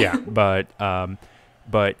 Yeah. But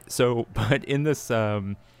in this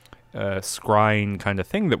scrying kind of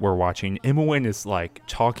thing that we're watching, Imoen is like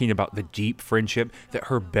talking about the deep friendship that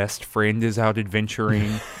her best friend is out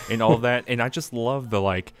adventuring and all that. And I just love the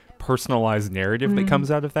like personalized narrative that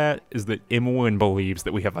comes out of that, is that Imoen believes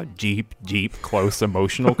that we have a deep, deep, close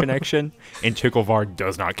emotional connection, and Ticklevar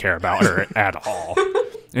does not care about her at all.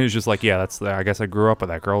 And it's just like, yeah, I guess I grew up with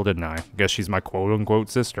that girl, didn't I? Guess she's my quote unquote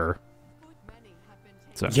sister.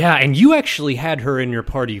 So Yeah, and you actually had her in your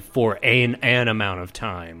party for an amount of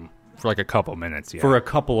time. for like a couple minutes, yeah. For a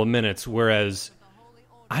couple of minutes, whereas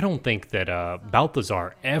I don't think that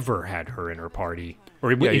Balthazar ever had her in her party.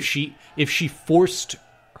 Or Yeah, if she forced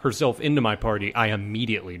herself into my party, I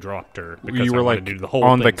immediately dropped her because you were I like wanted to do the whole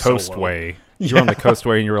on the thing solo. coastway. You were on the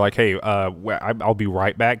coastway, and you were like, "Hey, I'll be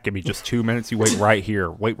right back. Give me just 2 minutes. You wait right here.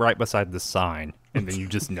 Wait right beside the sign." And then you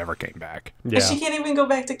just never came back. Yeah, And she can't even go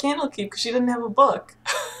back to Candlekeep because she didn't have a book.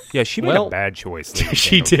 Yeah, she made Well, a bad choice. leaving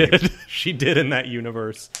she Candlekeep. did. She did in that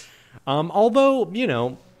universe. Although,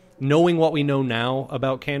 knowing what we know now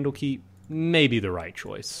about Candlekeep, may be the right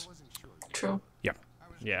choice. True. Yeah.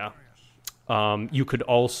 Yeah. You could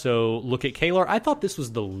also look at Kalar. I thought this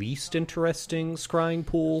was the least interesting scrying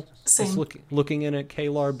pool. Same. Just looking in at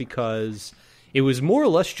Kalar, because it was more or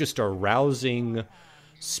less just a rousing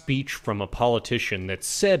speech from a politician that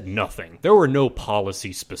said nothing. There were no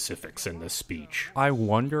policy specifics in this speech. I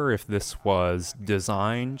wonder if this was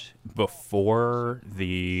designed before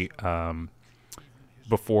the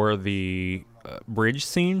bridge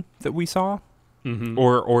scene that we saw,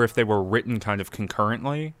 or if they were written kind of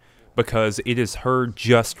concurrently, because it is her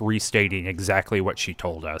just restating exactly what she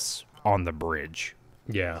told us on the bridge.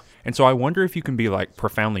 Yeah. And so I wonder if you can be like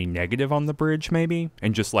profoundly negative on the bridge, maybe,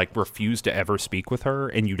 and just like refuse to ever speak with her,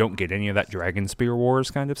 and you don't get any of that Dragon Spear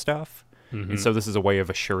Wars kind of stuff. And so this is a way of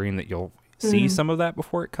assuring that you'll see some of that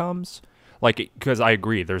before it comes. Like, because I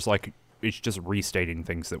agree, there's like, it's just restating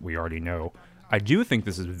things that we already know. I do think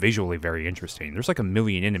this is visually very interesting. There's like 1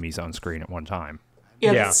 million enemies on screen at one time.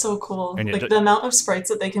 Yeah, Yeah. that's so cool. And Like the amount of sprites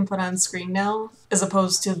that they can put on screen now, as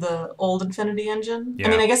opposed to the old Infinity engine. Yeah.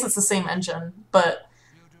 I mean, I guess it's the same engine, but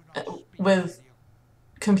with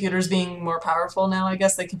computers being more powerful now, I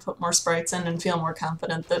guess they can put more sprites in and feel more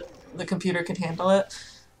confident that the computer could handle it.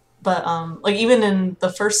 But like even in the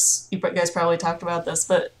first, you guys probably talked about this,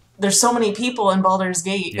 but there's so many people in Baldur's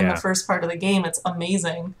Gate in Yeah. the first part of the game. It's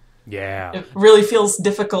amazing. Yeah. It really feels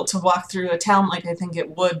difficult to walk through a town like I think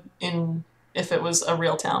it would if it was a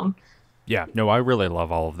real town. Yeah, no, I really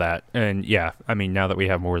love all of that. And yeah, I mean, now that we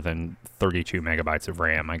have more than 32 megabytes of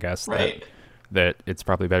RAM, I guess Right. that it's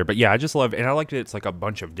probably better. But yeah, I just love, and I like that it's like a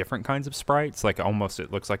bunch of different kinds of sprites. Like almost,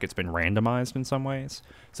 it looks like it's been randomized in some ways.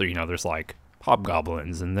 So, there's like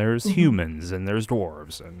hobgoblins, and there's humans, and there's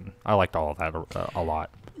dwarves, and I liked all of that a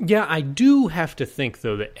lot. Yeah, I do have to think,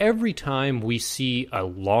 though, that every time we see a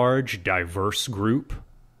large, diverse group,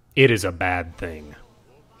 it is a bad thing.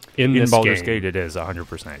 In In this Baldur's game. Gate, it is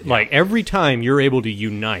 100%. Yeah. Like, every time you're able to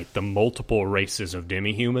unite the multiple races of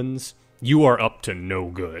demi-humans, you are up to no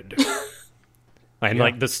good. And,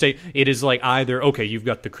 like, the state, it is like either, okay, you've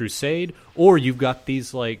got the Crusade, or you've got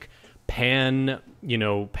these, like,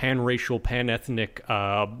 pan-racial, pan-ethnic,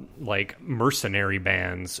 like, mercenary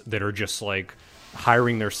bands that are just, like,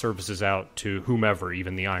 hiring their services out to whomever,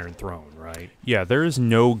 even the Iron Throne, right? Yeah, there is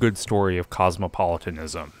no good story of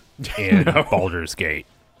cosmopolitanism in Baldur's Gate.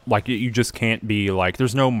 Like, you just can't be like,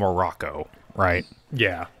 there's no Morocco, right?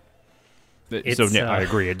 Yeah. So I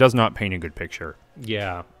agree. It does not paint a good picture.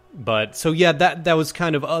 Yeah. But so yeah, that was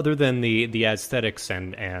kind of, other than the aesthetics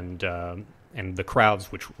and the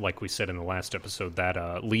crowds, which, like we said in the last episode,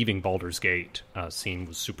 that leaving Baldur's Gate scene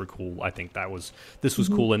was super cool. I think this was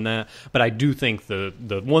cool in that. But I do think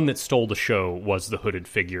the one that stole the show was the hooded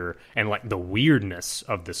figure and like the weirdness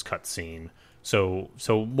of this cutscene. So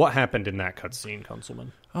what happened in that cutscene,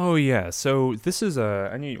 Councilman? Oh yeah, so this is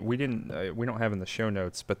we don't have in the show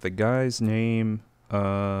notes, but the guy's name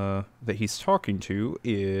that he's talking to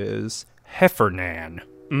is Heffernan.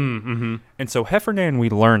 Mm-hmm. And so Heffernan we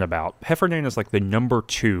learn about. Heffernan is like the number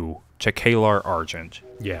 2 to Kalar Argent.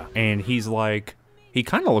 Yeah. And he's like, he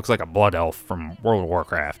kind of looks like a blood elf from World of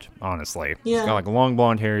Warcraft, honestly. Yeah. He's got like long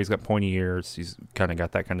blonde hair, he's got pointy ears, he's kind of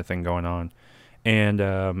got that kind of thing going on. And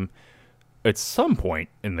at some point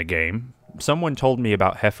in the game, someone told me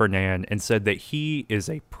about Heffernan and said that he is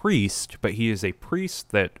a priest, but he is a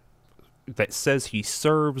priest that says he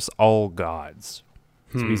serves all gods.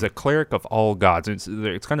 So he's a cleric of all gods.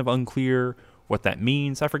 It's kind of unclear what that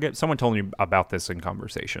means. I forget. Someone told me about this in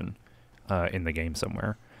conversation in the game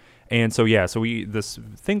somewhere. And so, yeah, this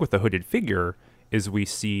thing with the hooded figure is we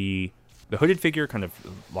see the hooded figure kind of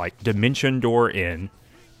like dimension door in,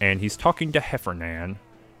 and he's talking to Heffernan,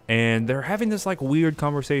 and they're having this like weird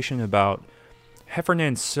conversation about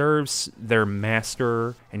Heffernan serves their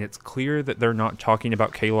master, and it's clear that they're not talking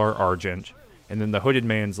about Kalar Argent. And then the hooded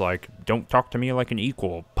man's like, "Don't talk to me like an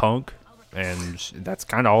equal, punk." And that's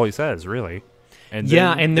kind of all he says, really. And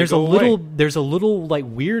yeah, and there's a little like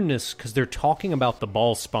weirdness because they're talking about the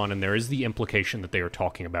ball spawn, and there is the implication that they are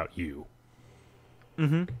talking about you.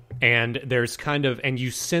 Mm-hmm. And there's kind of, and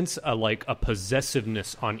you sense a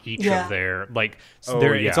possessiveness on each of their like.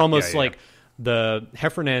 It's almost like the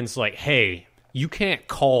Heffernan's like, "Hey, you can't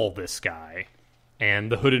call this guy."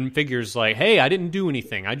 And the hooded figure's like, "Hey, I didn't do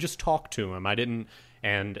anything. I just talked to him. I didn't."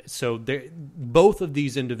 And so both of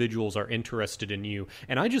these individuals are interested in you.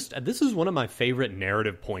 And this is one of my favorite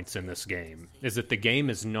narrative points in this game, is that the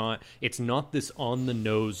game it's not this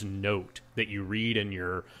on-the-nose note that you read in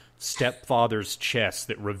your stepfather's chest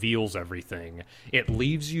that reveals everything. It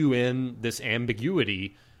leaves you in this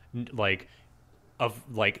ambiguity, of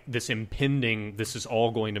this impending, this is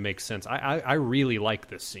all going to make sense. I really like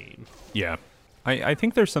this scene. Yeah. I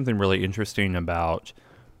think there's something really interesting about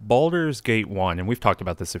Baldur's Gate 1, and we've talked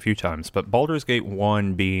about this a few times, but Baldur's Gate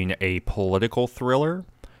 1 being a political thriller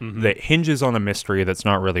that hinges on a mystery that's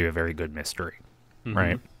not really a very good mystery,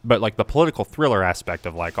 right? But like the political thriller aspect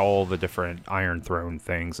of like all the different Iron Throne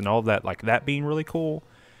things and all of that, like that being really cool.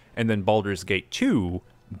 And then Baldur's Gate 2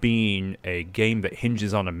 being a game that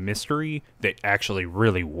hinges on a mystery that actually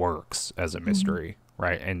really works as a mystery,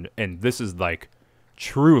 right? And this is like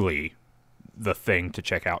truly the thing to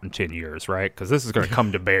check out in 10 years, right? Because this is going to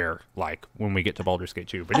come to bear like when we get to Baldur's Gate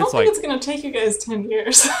 2. But I don't think it's going to take you guys 10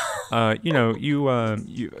 years. I'm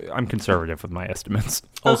conservative with my estimates.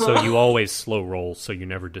 Also, you always slow roll, so you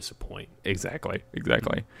never disappoint. Exactly.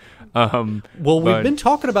 Well, we've been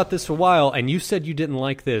talking about this for a while, and you said you didn't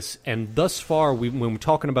like this, and thus far, when we're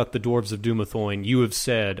talking about the Dwarves of Dumathoin, you have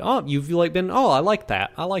said, I like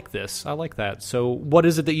that, I like this, I like that. So what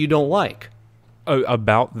is it that you don't like?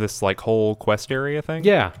 About this like whole quest area thing?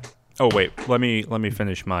 Yeah. Oh wait, let me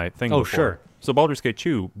finish my thing. Oh, before. sure. So Baldur's Gate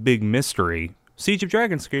 2, big mystery. Siege of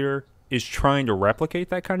Dragonspear is trying to replicate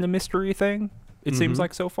that kind of mystery thing. It seems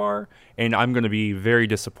like so far, and I'm going to be very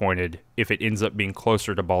disappointed if it ends up being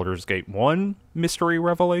closer to Baldur's Gate 1 mystery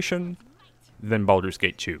revelation than Baldur's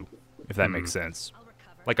Gate 2, if that makes sense.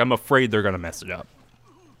 Like I'm afraid they're going to mess it up.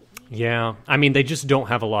 Yeah, I mean they just don't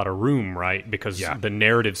have a lot of room, right? Because the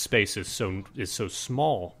narrative space is so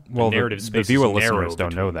small. Well, the narrative space the viewer is narrow listeners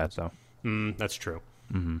don't know that, though. That's true.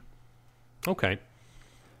 Mm-hmm. Okay,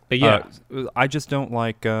 but yeah, I just don't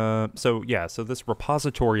like. So this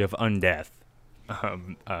repository of undeath,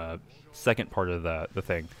 second part of the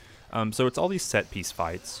thing. So it's all these set piece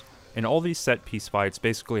fights, and all these set piece fights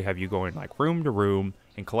basically have you going like room to room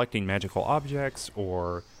and collecting magical objects,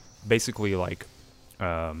 or basically like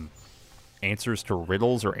answers to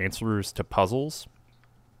riddles or answers to puzzles.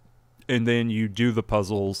 And then you do the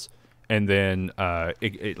puzzles, and then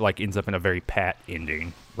it like ends up in a very pat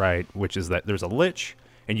ending, right? Which is that there's a lich,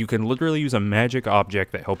 and you can literally use a magic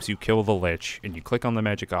object that helps you kill the lich, and you click on the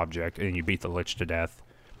magic object, and you beat the lich to death.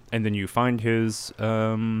 And then you find his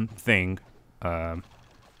thing.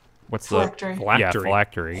 What's Phylactery. the... Yeah,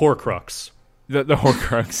 Phylactery. Horcrux. The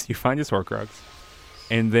Horcrux. You find his Horcrux.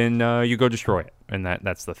 and then you go destroy it, and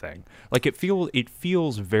that's the thing. Like it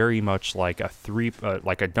feels very much like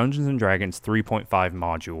a Dungeons and Dragons 3.5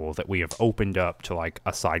 module that we have opened up to like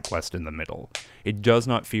a side quest in the middle. It does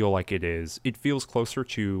not feel like it is. It feels closer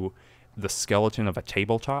to the skeleton of a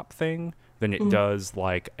tabletop thing than it does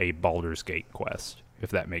like a Baldur's Gate quest, if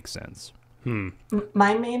that makes sense.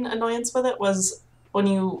 My main annoyance with it was when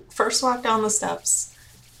you first walk down the steps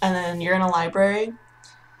and then you're in a library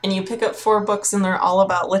and you pick up 4 books and they're all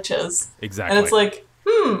about liches. Exactly. And it's like,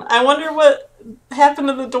 I wonder what happened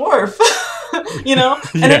to the dwarf. You know?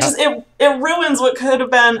 And it ruins what could have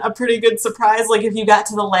been a pretty good surprise. Like if you got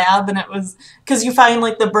to the lab and it was, because you find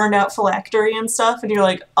like the burned out phylactery and stuff and you're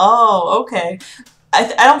like, oh, okay. I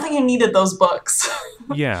don't think you needed those books.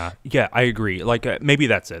 Yeah, I agree. Like maybe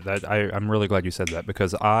that's it. I'm really glad you said that,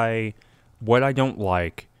 because what I don't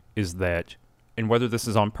like is that, and whether this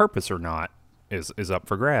is on purpose or not is up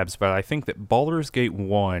for grabs, but I think that Baldur's Gate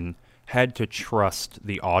 1 had to trust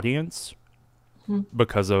the audience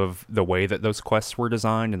because of the way that those quests were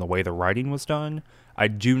designed and the way the writing was done. I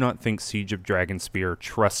do not think Siege of Dragonspear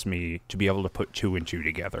trusts me to be able to put 2 and 2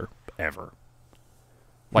 together ever.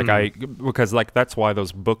 Like because like that's why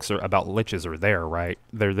those books are about liches are there, right?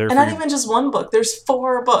 They're there. And not even just one book. There's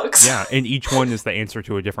 4 books. Yeah, and each one is the answer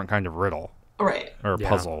to a different kind of riddle, right? Or a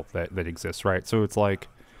puzzle that exists, right? So it's like,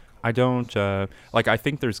 I don't like. I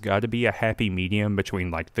think there's got to be a happy medium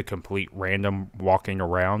between like the complete random walking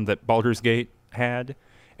around that Baldur's Gate had,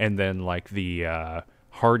 and then like the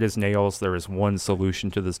hard as nails. There is one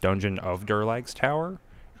solution to this dungeon of Durlag's Tower,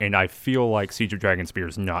 and I feel like Siege of Dragonspear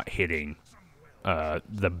is not hitting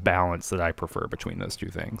the balance that I prefer between those two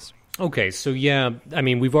things. Okay, so yeah, I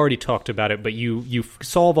mean, we've already talked about it, but you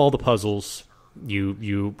solve all the puzzles,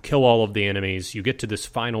 you kill all of the enemies, you get to this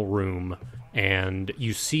final room, and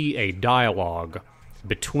you see a dialogue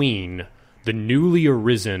between the newly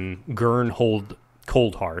arisen Gurn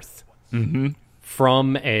Coldhearth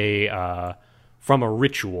from a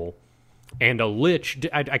ritual, and a lich.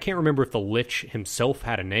 I can't remember if the lich himself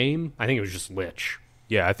had a name. I think it was just Lich.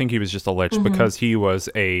 Yeah, I think he was just a lich because he was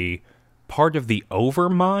a part of the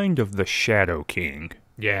overmind of the Shadow King.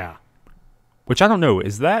 Yeah. Which I don't know,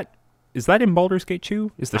 is that in Baldur's Gate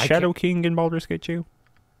 2? Is the Shadow King in Baldur's Gate 2?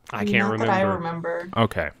 I can't remember. That I remember.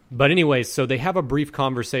 Okay. But anyway, so they have a brief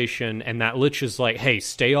conversation, and that lich is like, hey,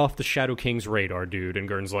 stay off the Shadow King's radar, dude. And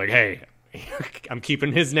Gurn's like, hey, I'm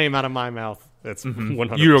keeping his name out of my mouth. That's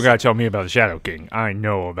 100%. You don't got to tell me about the Shadow King. I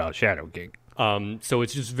know about Shadow King. So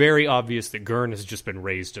it's just very obvious that Gurn has just been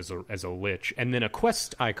raised as a lich. And then a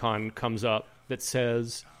quest icon comes up that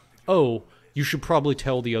says, oh, you should probably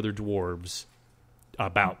tell the other dwarves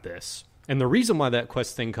about this. And the reason why that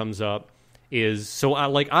quest thing comes up is, so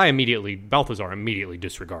Balthazar immediately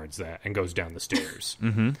disregards that and goes down the stairs.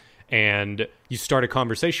 And you start a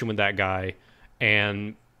conversation with that guy,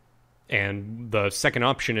 and the second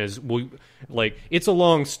option is, well, like, it's a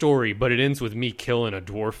long story, but it ends with me killing a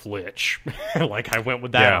dwarf lich. Like, I went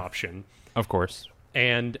with that option. Of course.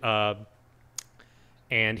 And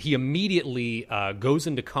he immediately goes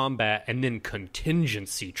into combat, and then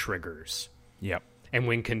contingency triggers. Yep. And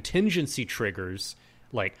when contingency triggers,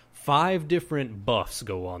 like, 5 different buffs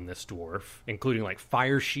go on this dwarf, including, like,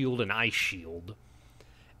 fire shield and ice shield.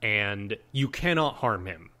 And you cannot harm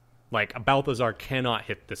him. Like, Balthazar cannot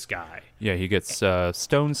hit this guy. Yeah, he gets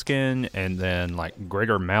Stone Skin, and then, like,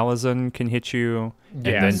 Greater Malazan can hit you, and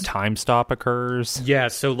then Time Stop occurs. Yeah,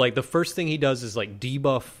 so, like, the first thing he does is, like,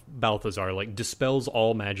 debuff Balthazar, like, dispels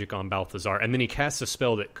all magic on Balthazar, and then he casts a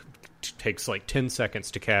spell that takes, like, 10 seconds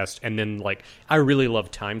to cast, and then, like, I really love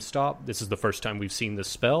Time Stop. This is the first time we've seen this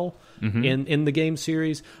spell in the game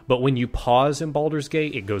series, but when you pause in Baldur's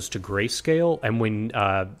Gate, it goes to grayscale, and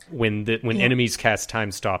when enemies cast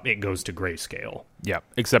Time Stop, it goes to grayscale. Yeah,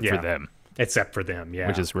 except for them. Except for them, yeah.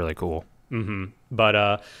 Which is really cool.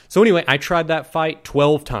 But, so anyway, I tried that fight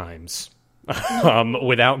 12 times.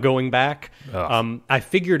 Without going back. I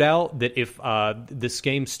figured out that if this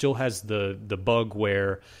game still has the bug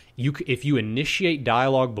where if you initiate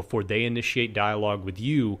dialogue before they initiate dialogue with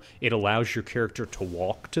you, it allows your character to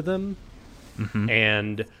walk to them.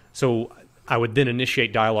 And so I would then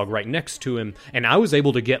initiate dialogue right next to him, and I was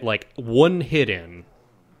able to get like one hit in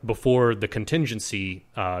before the contingency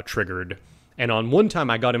triggered. And on one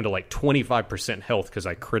time I got him to like 25% health because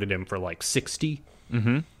I critted him for like 60.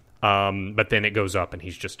 But then it goes up and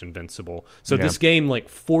he's just invincible. So this game like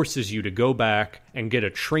forces you to go back and get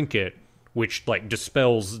a trinket, which like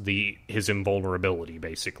dispels his invulnerability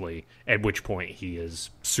basically, at which point he is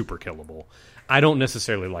super killable. I don't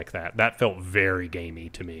necessarily like that. That felt very gamey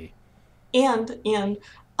to me. And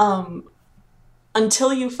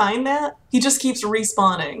until you find that, he just keeps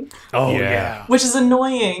respawning, Oh, Yeah. yeah. which is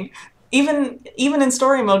annoying. Even in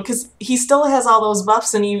story mode, because he still has all those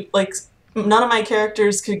buffs, and none of my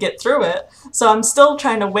characters could get through it. So I'm still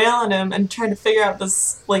trying to wail on him and trying to figure out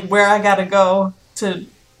this, like, where I gotta go to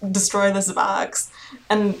destroy this box.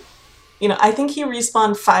 And I think he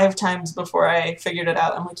respawned 5 times before I figured it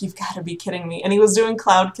out. I'm like, you've got to be kidding me. And he was doing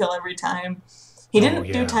cloud kill every time. He didn't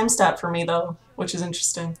yeah. do time stop for me though, which is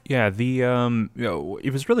interesting. Yeah,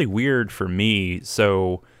 it was really weird for me.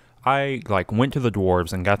 So I went to the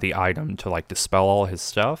dwarves and got the item to dispel all his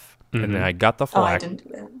stuff, and then I got the Oh, I phylactery. didn't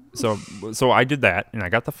do that. So I did that, and I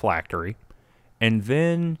got the phylactery, and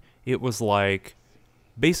then it was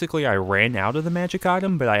basically I ran out of the magic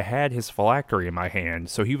item, but I had his phylactery in my hand,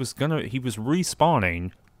 so he was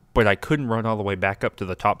respawning, but I couldn't run all the way back up to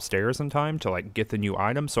the top stairs in time to get the new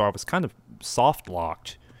item, so I was kind of soft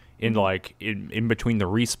locked in in between the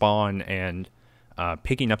respawn and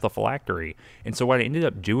picking up the phylactery. And so what I ended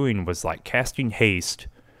up doing was casting haste,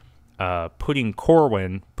 putting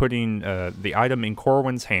the item in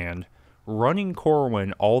Corwin's hand, running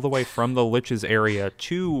Corwin all the way from the Lich's area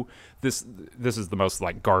to this is the most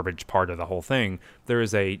garbage part of the whole thing. There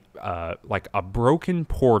is a broken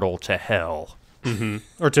portal to hell.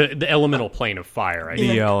 Or to the elemental plane of fire, I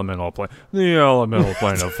think. The elemental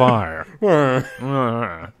plane of fire.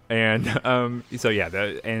 And so yeah,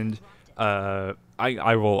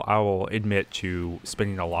 I will admit to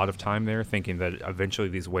spending a lot of time there thinking that eventually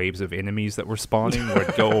these waves of enemies that were spawning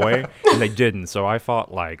would go away, and they didn't. So I fought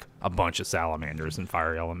a bunch of salamanders and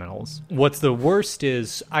fire elementals. What's the worst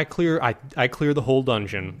is I clear the whole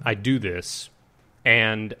dungeon. I do this,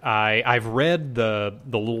 and I've read the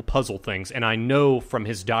little puzzle things, and I know from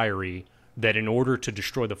his diary that in order to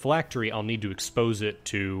destroy the phylactery, I'll need to expose it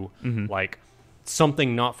to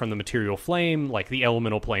something not from the material flame, like the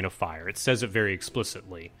elemental plane of fire. It says it very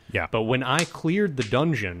explicitly. Yeah. But when I cleared the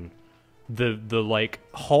dungeon, the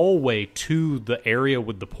hallway to the area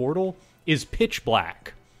with the portal is pitch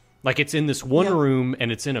black. It's in this one room,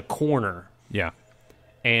 and it's in a corner. Yeah.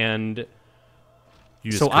 And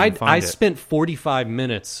You just so couldn't find I it. spent 45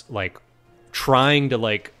 minutes trying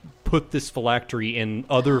to put this phylactery in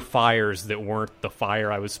other fires that weren't the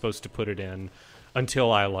fire I was supposed to put it in,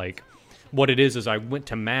 until I what it is I went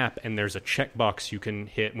to map, and there's a checkbox you can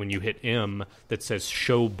hit when you hit M that says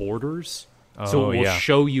show borders. So it will yeah.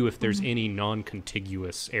 show you if there's any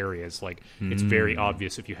non-contiguous areas. It's very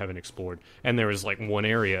obvious if you haven't explored. And there was one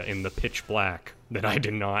area in the pitch black that I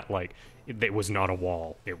did not it was not a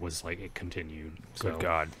wall. It was it continued. So Good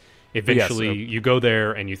God. eventually you go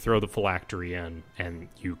there and you throw the phylactery in and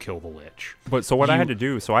you kill the Lich. But so what I had to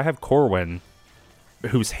do, so I have Corwin,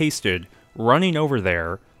 who's hasted, running over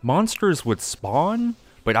there. Monsters would spawn,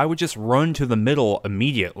 but I would just run to the middle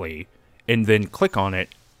immediately and then click on it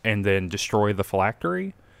and then destroy the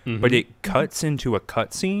phylactery. But it cuts into a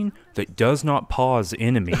cutscene that does not pause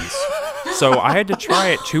enemies. So I had to try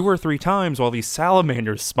it 2 or 3 times while these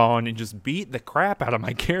salamanders spawn and just beat the crap out of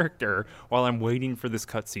my character while I'm waiting for this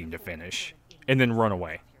cutscene to finish and then run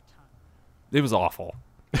away. It was awful.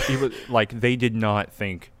 It was they did not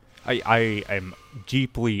think. I am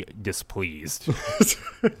deeply displeased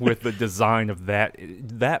with the design of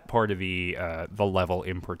that part of the level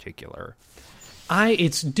in particular.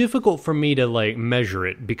 It's difficult for me to measure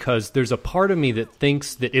it, because there's a part of me that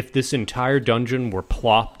thinks that if this entire dungeon were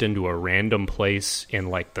plopped into a random place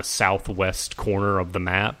in the southwest corner of the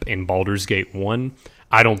map in Baldur's Gate 1,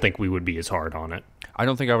 I don't think we would be as hard on it. I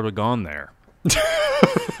don't think I would have gone there.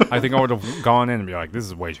 I think I would have gone in and be this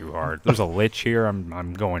is way too hard. There's a Lich here.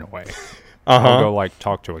 I'm going away. I'll go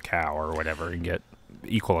talk to a cow or whatever and get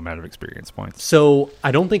equal amount of experience points. So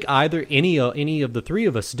I don't think any of the 3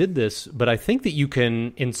 of us did this, but I think that you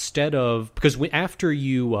can, instead of, because after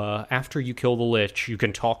you kill the Lich, you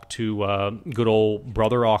can talk to good old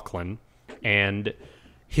Brother Auckland, and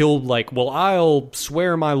he'll well, I'll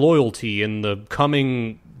swear my loyalty in the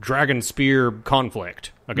coming Dragon Spear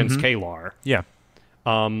conflict against Kalar. Yeah.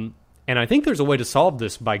 And I think there's a way to solve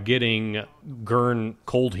this by getting Gurn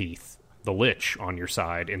Coldheath, the Lich, on your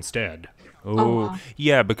side instead. Oh,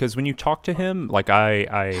 yeah, because when you talk to him,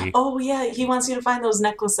 I Oh yeah, he wants you to find those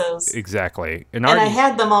necklaces. exactly. And I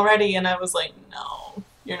had them already, and I was like, no,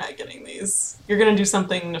 you're not getting these. You're going to do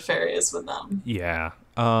something nefarious with them. Yeah.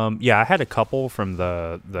 I had a couple from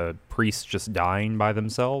the priests just dying by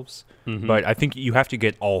themselves, but I think you have to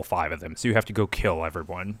get all 5 of them, so you have to go kill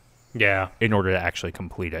everyone. Yeah. In order to actually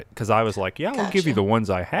complete it. Because I was like, yeah, I'll give you the ones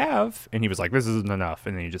I have. And he was like, this isn't enough.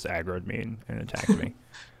 And then he just aggroed me and attacked me.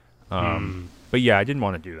 But yeah, I didn't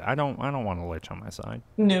want to do that. I don't want a Lich on my side.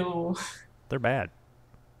 No. They're bad.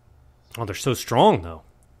 Oh, they're so strong, though.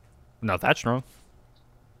 Not that strong.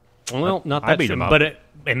 Well, not I that beat strong. him up. But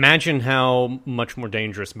imagine how much more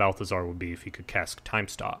dangerous Balthazar would be if he could cast Time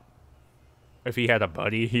Stop. If he had a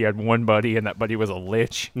buddy, he had one buddy, and that buddy was a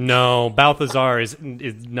lich. No, Balthazar is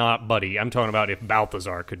not buddy. I'm talking about if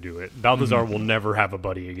Balthazar could do it. Balthazar will never have a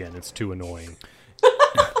buddy again. It's too annoying.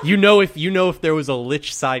 If there was a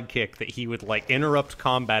lich sidekick that he would like interrupt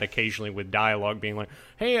combat occasionally with dialogue being like,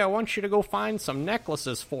 "Hey, I want you to go find some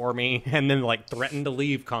necklaces for me," and then like threaten to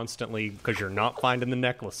leave constantly because you're not finding the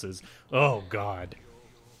necklaces. Oh God.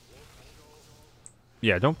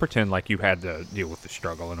 Yeah, don't pretend like you had to deal with the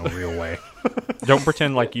struggle in a real way. Don't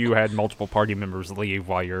pretend like you had multiple party members leave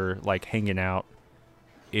while you're like hanging out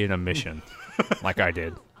in a mission, like I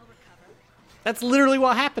did. That's literally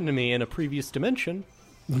what happened to me in a previous dimension.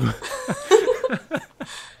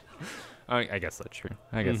 I guess that's true.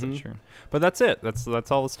 That's true. But that's it.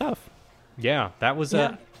 That's all the stuff. Yeah, that was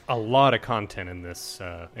Yeah. a lot of content in this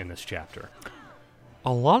chapter.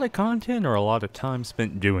 A lot of content or a lot of time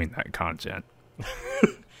spent doing that content?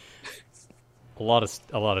 A lot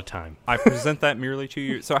of time. I present that merely to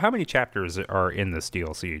you. So how many chapters are in this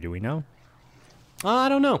DLC? Do we know? I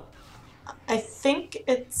don't know. I think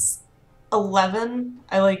it's 11.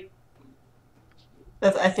 I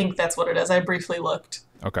think that's what it is. I briefly looked,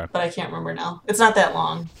 Okay. but I can't remember now. It's not that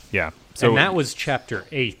long. Yeah. So And that was chapter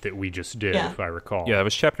 8 that we just did, Yeah. if I recall. yeah, that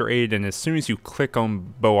was chapter 8, and as soon as you click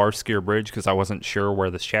on Boarskir Bridge, because I wasn't sure where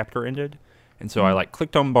this chapter ended, and so I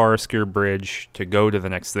clicked on Boarskir Bridge to go to the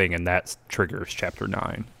next thing, and that triggers chapter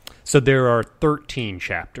 9. So there are 13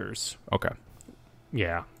 chapters. Okay.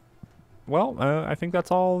 Yeah. Well, I think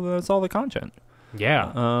that's all the content.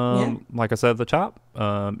 Yeah. Like I said at the top,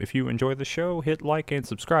 if you enjoy the show, hit like and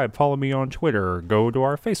subscribe. Follow me on Twitter. Go to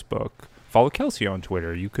our Facebook. Follow Kelsey on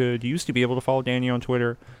Twitter. You used to be able to follow Danny on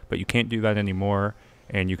Twitter, but you can't do that anymore.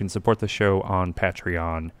 And you can support the show on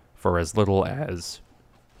Patreon for as little as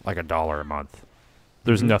like $1 a month.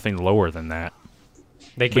 There's nothing lower than that.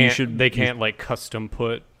 They But you can't should- they can't like custom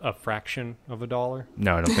put a fraction of $1.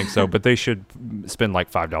 No, I don't think so. But they should spend like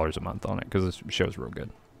 $5 a month on it because this show's real good.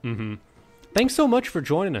 Thanks so much for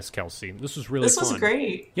joining us, Kelsey. This was really This fun. was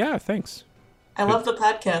great. Yeah, thanks. I love the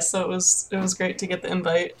podcast, so it was great to get the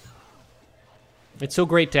invite. It's so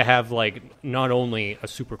great to have like not only a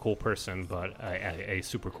super cool person, but a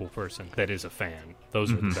super cool person that is a fan.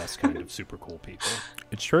 Those are the best kind of super cool people.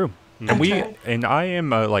 It's true. I And tried. I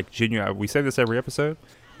am genuine. We say this every episode,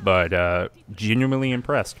 but genuinely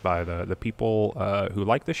impressed by the people who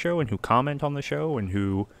like the show and who comment on the show and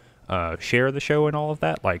who share the show and all of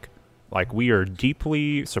that. Like we are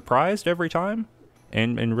deeply surprised every time,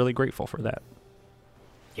 and really grateful for that.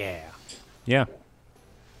 Yeah. Yeah,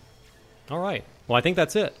 All right. Well, I think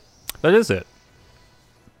that's it. that is it.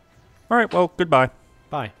 All right. Well, goodbye.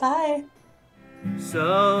 Bye. Bye.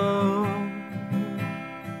 So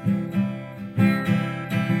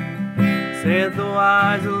saith the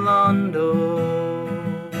wise Alondo.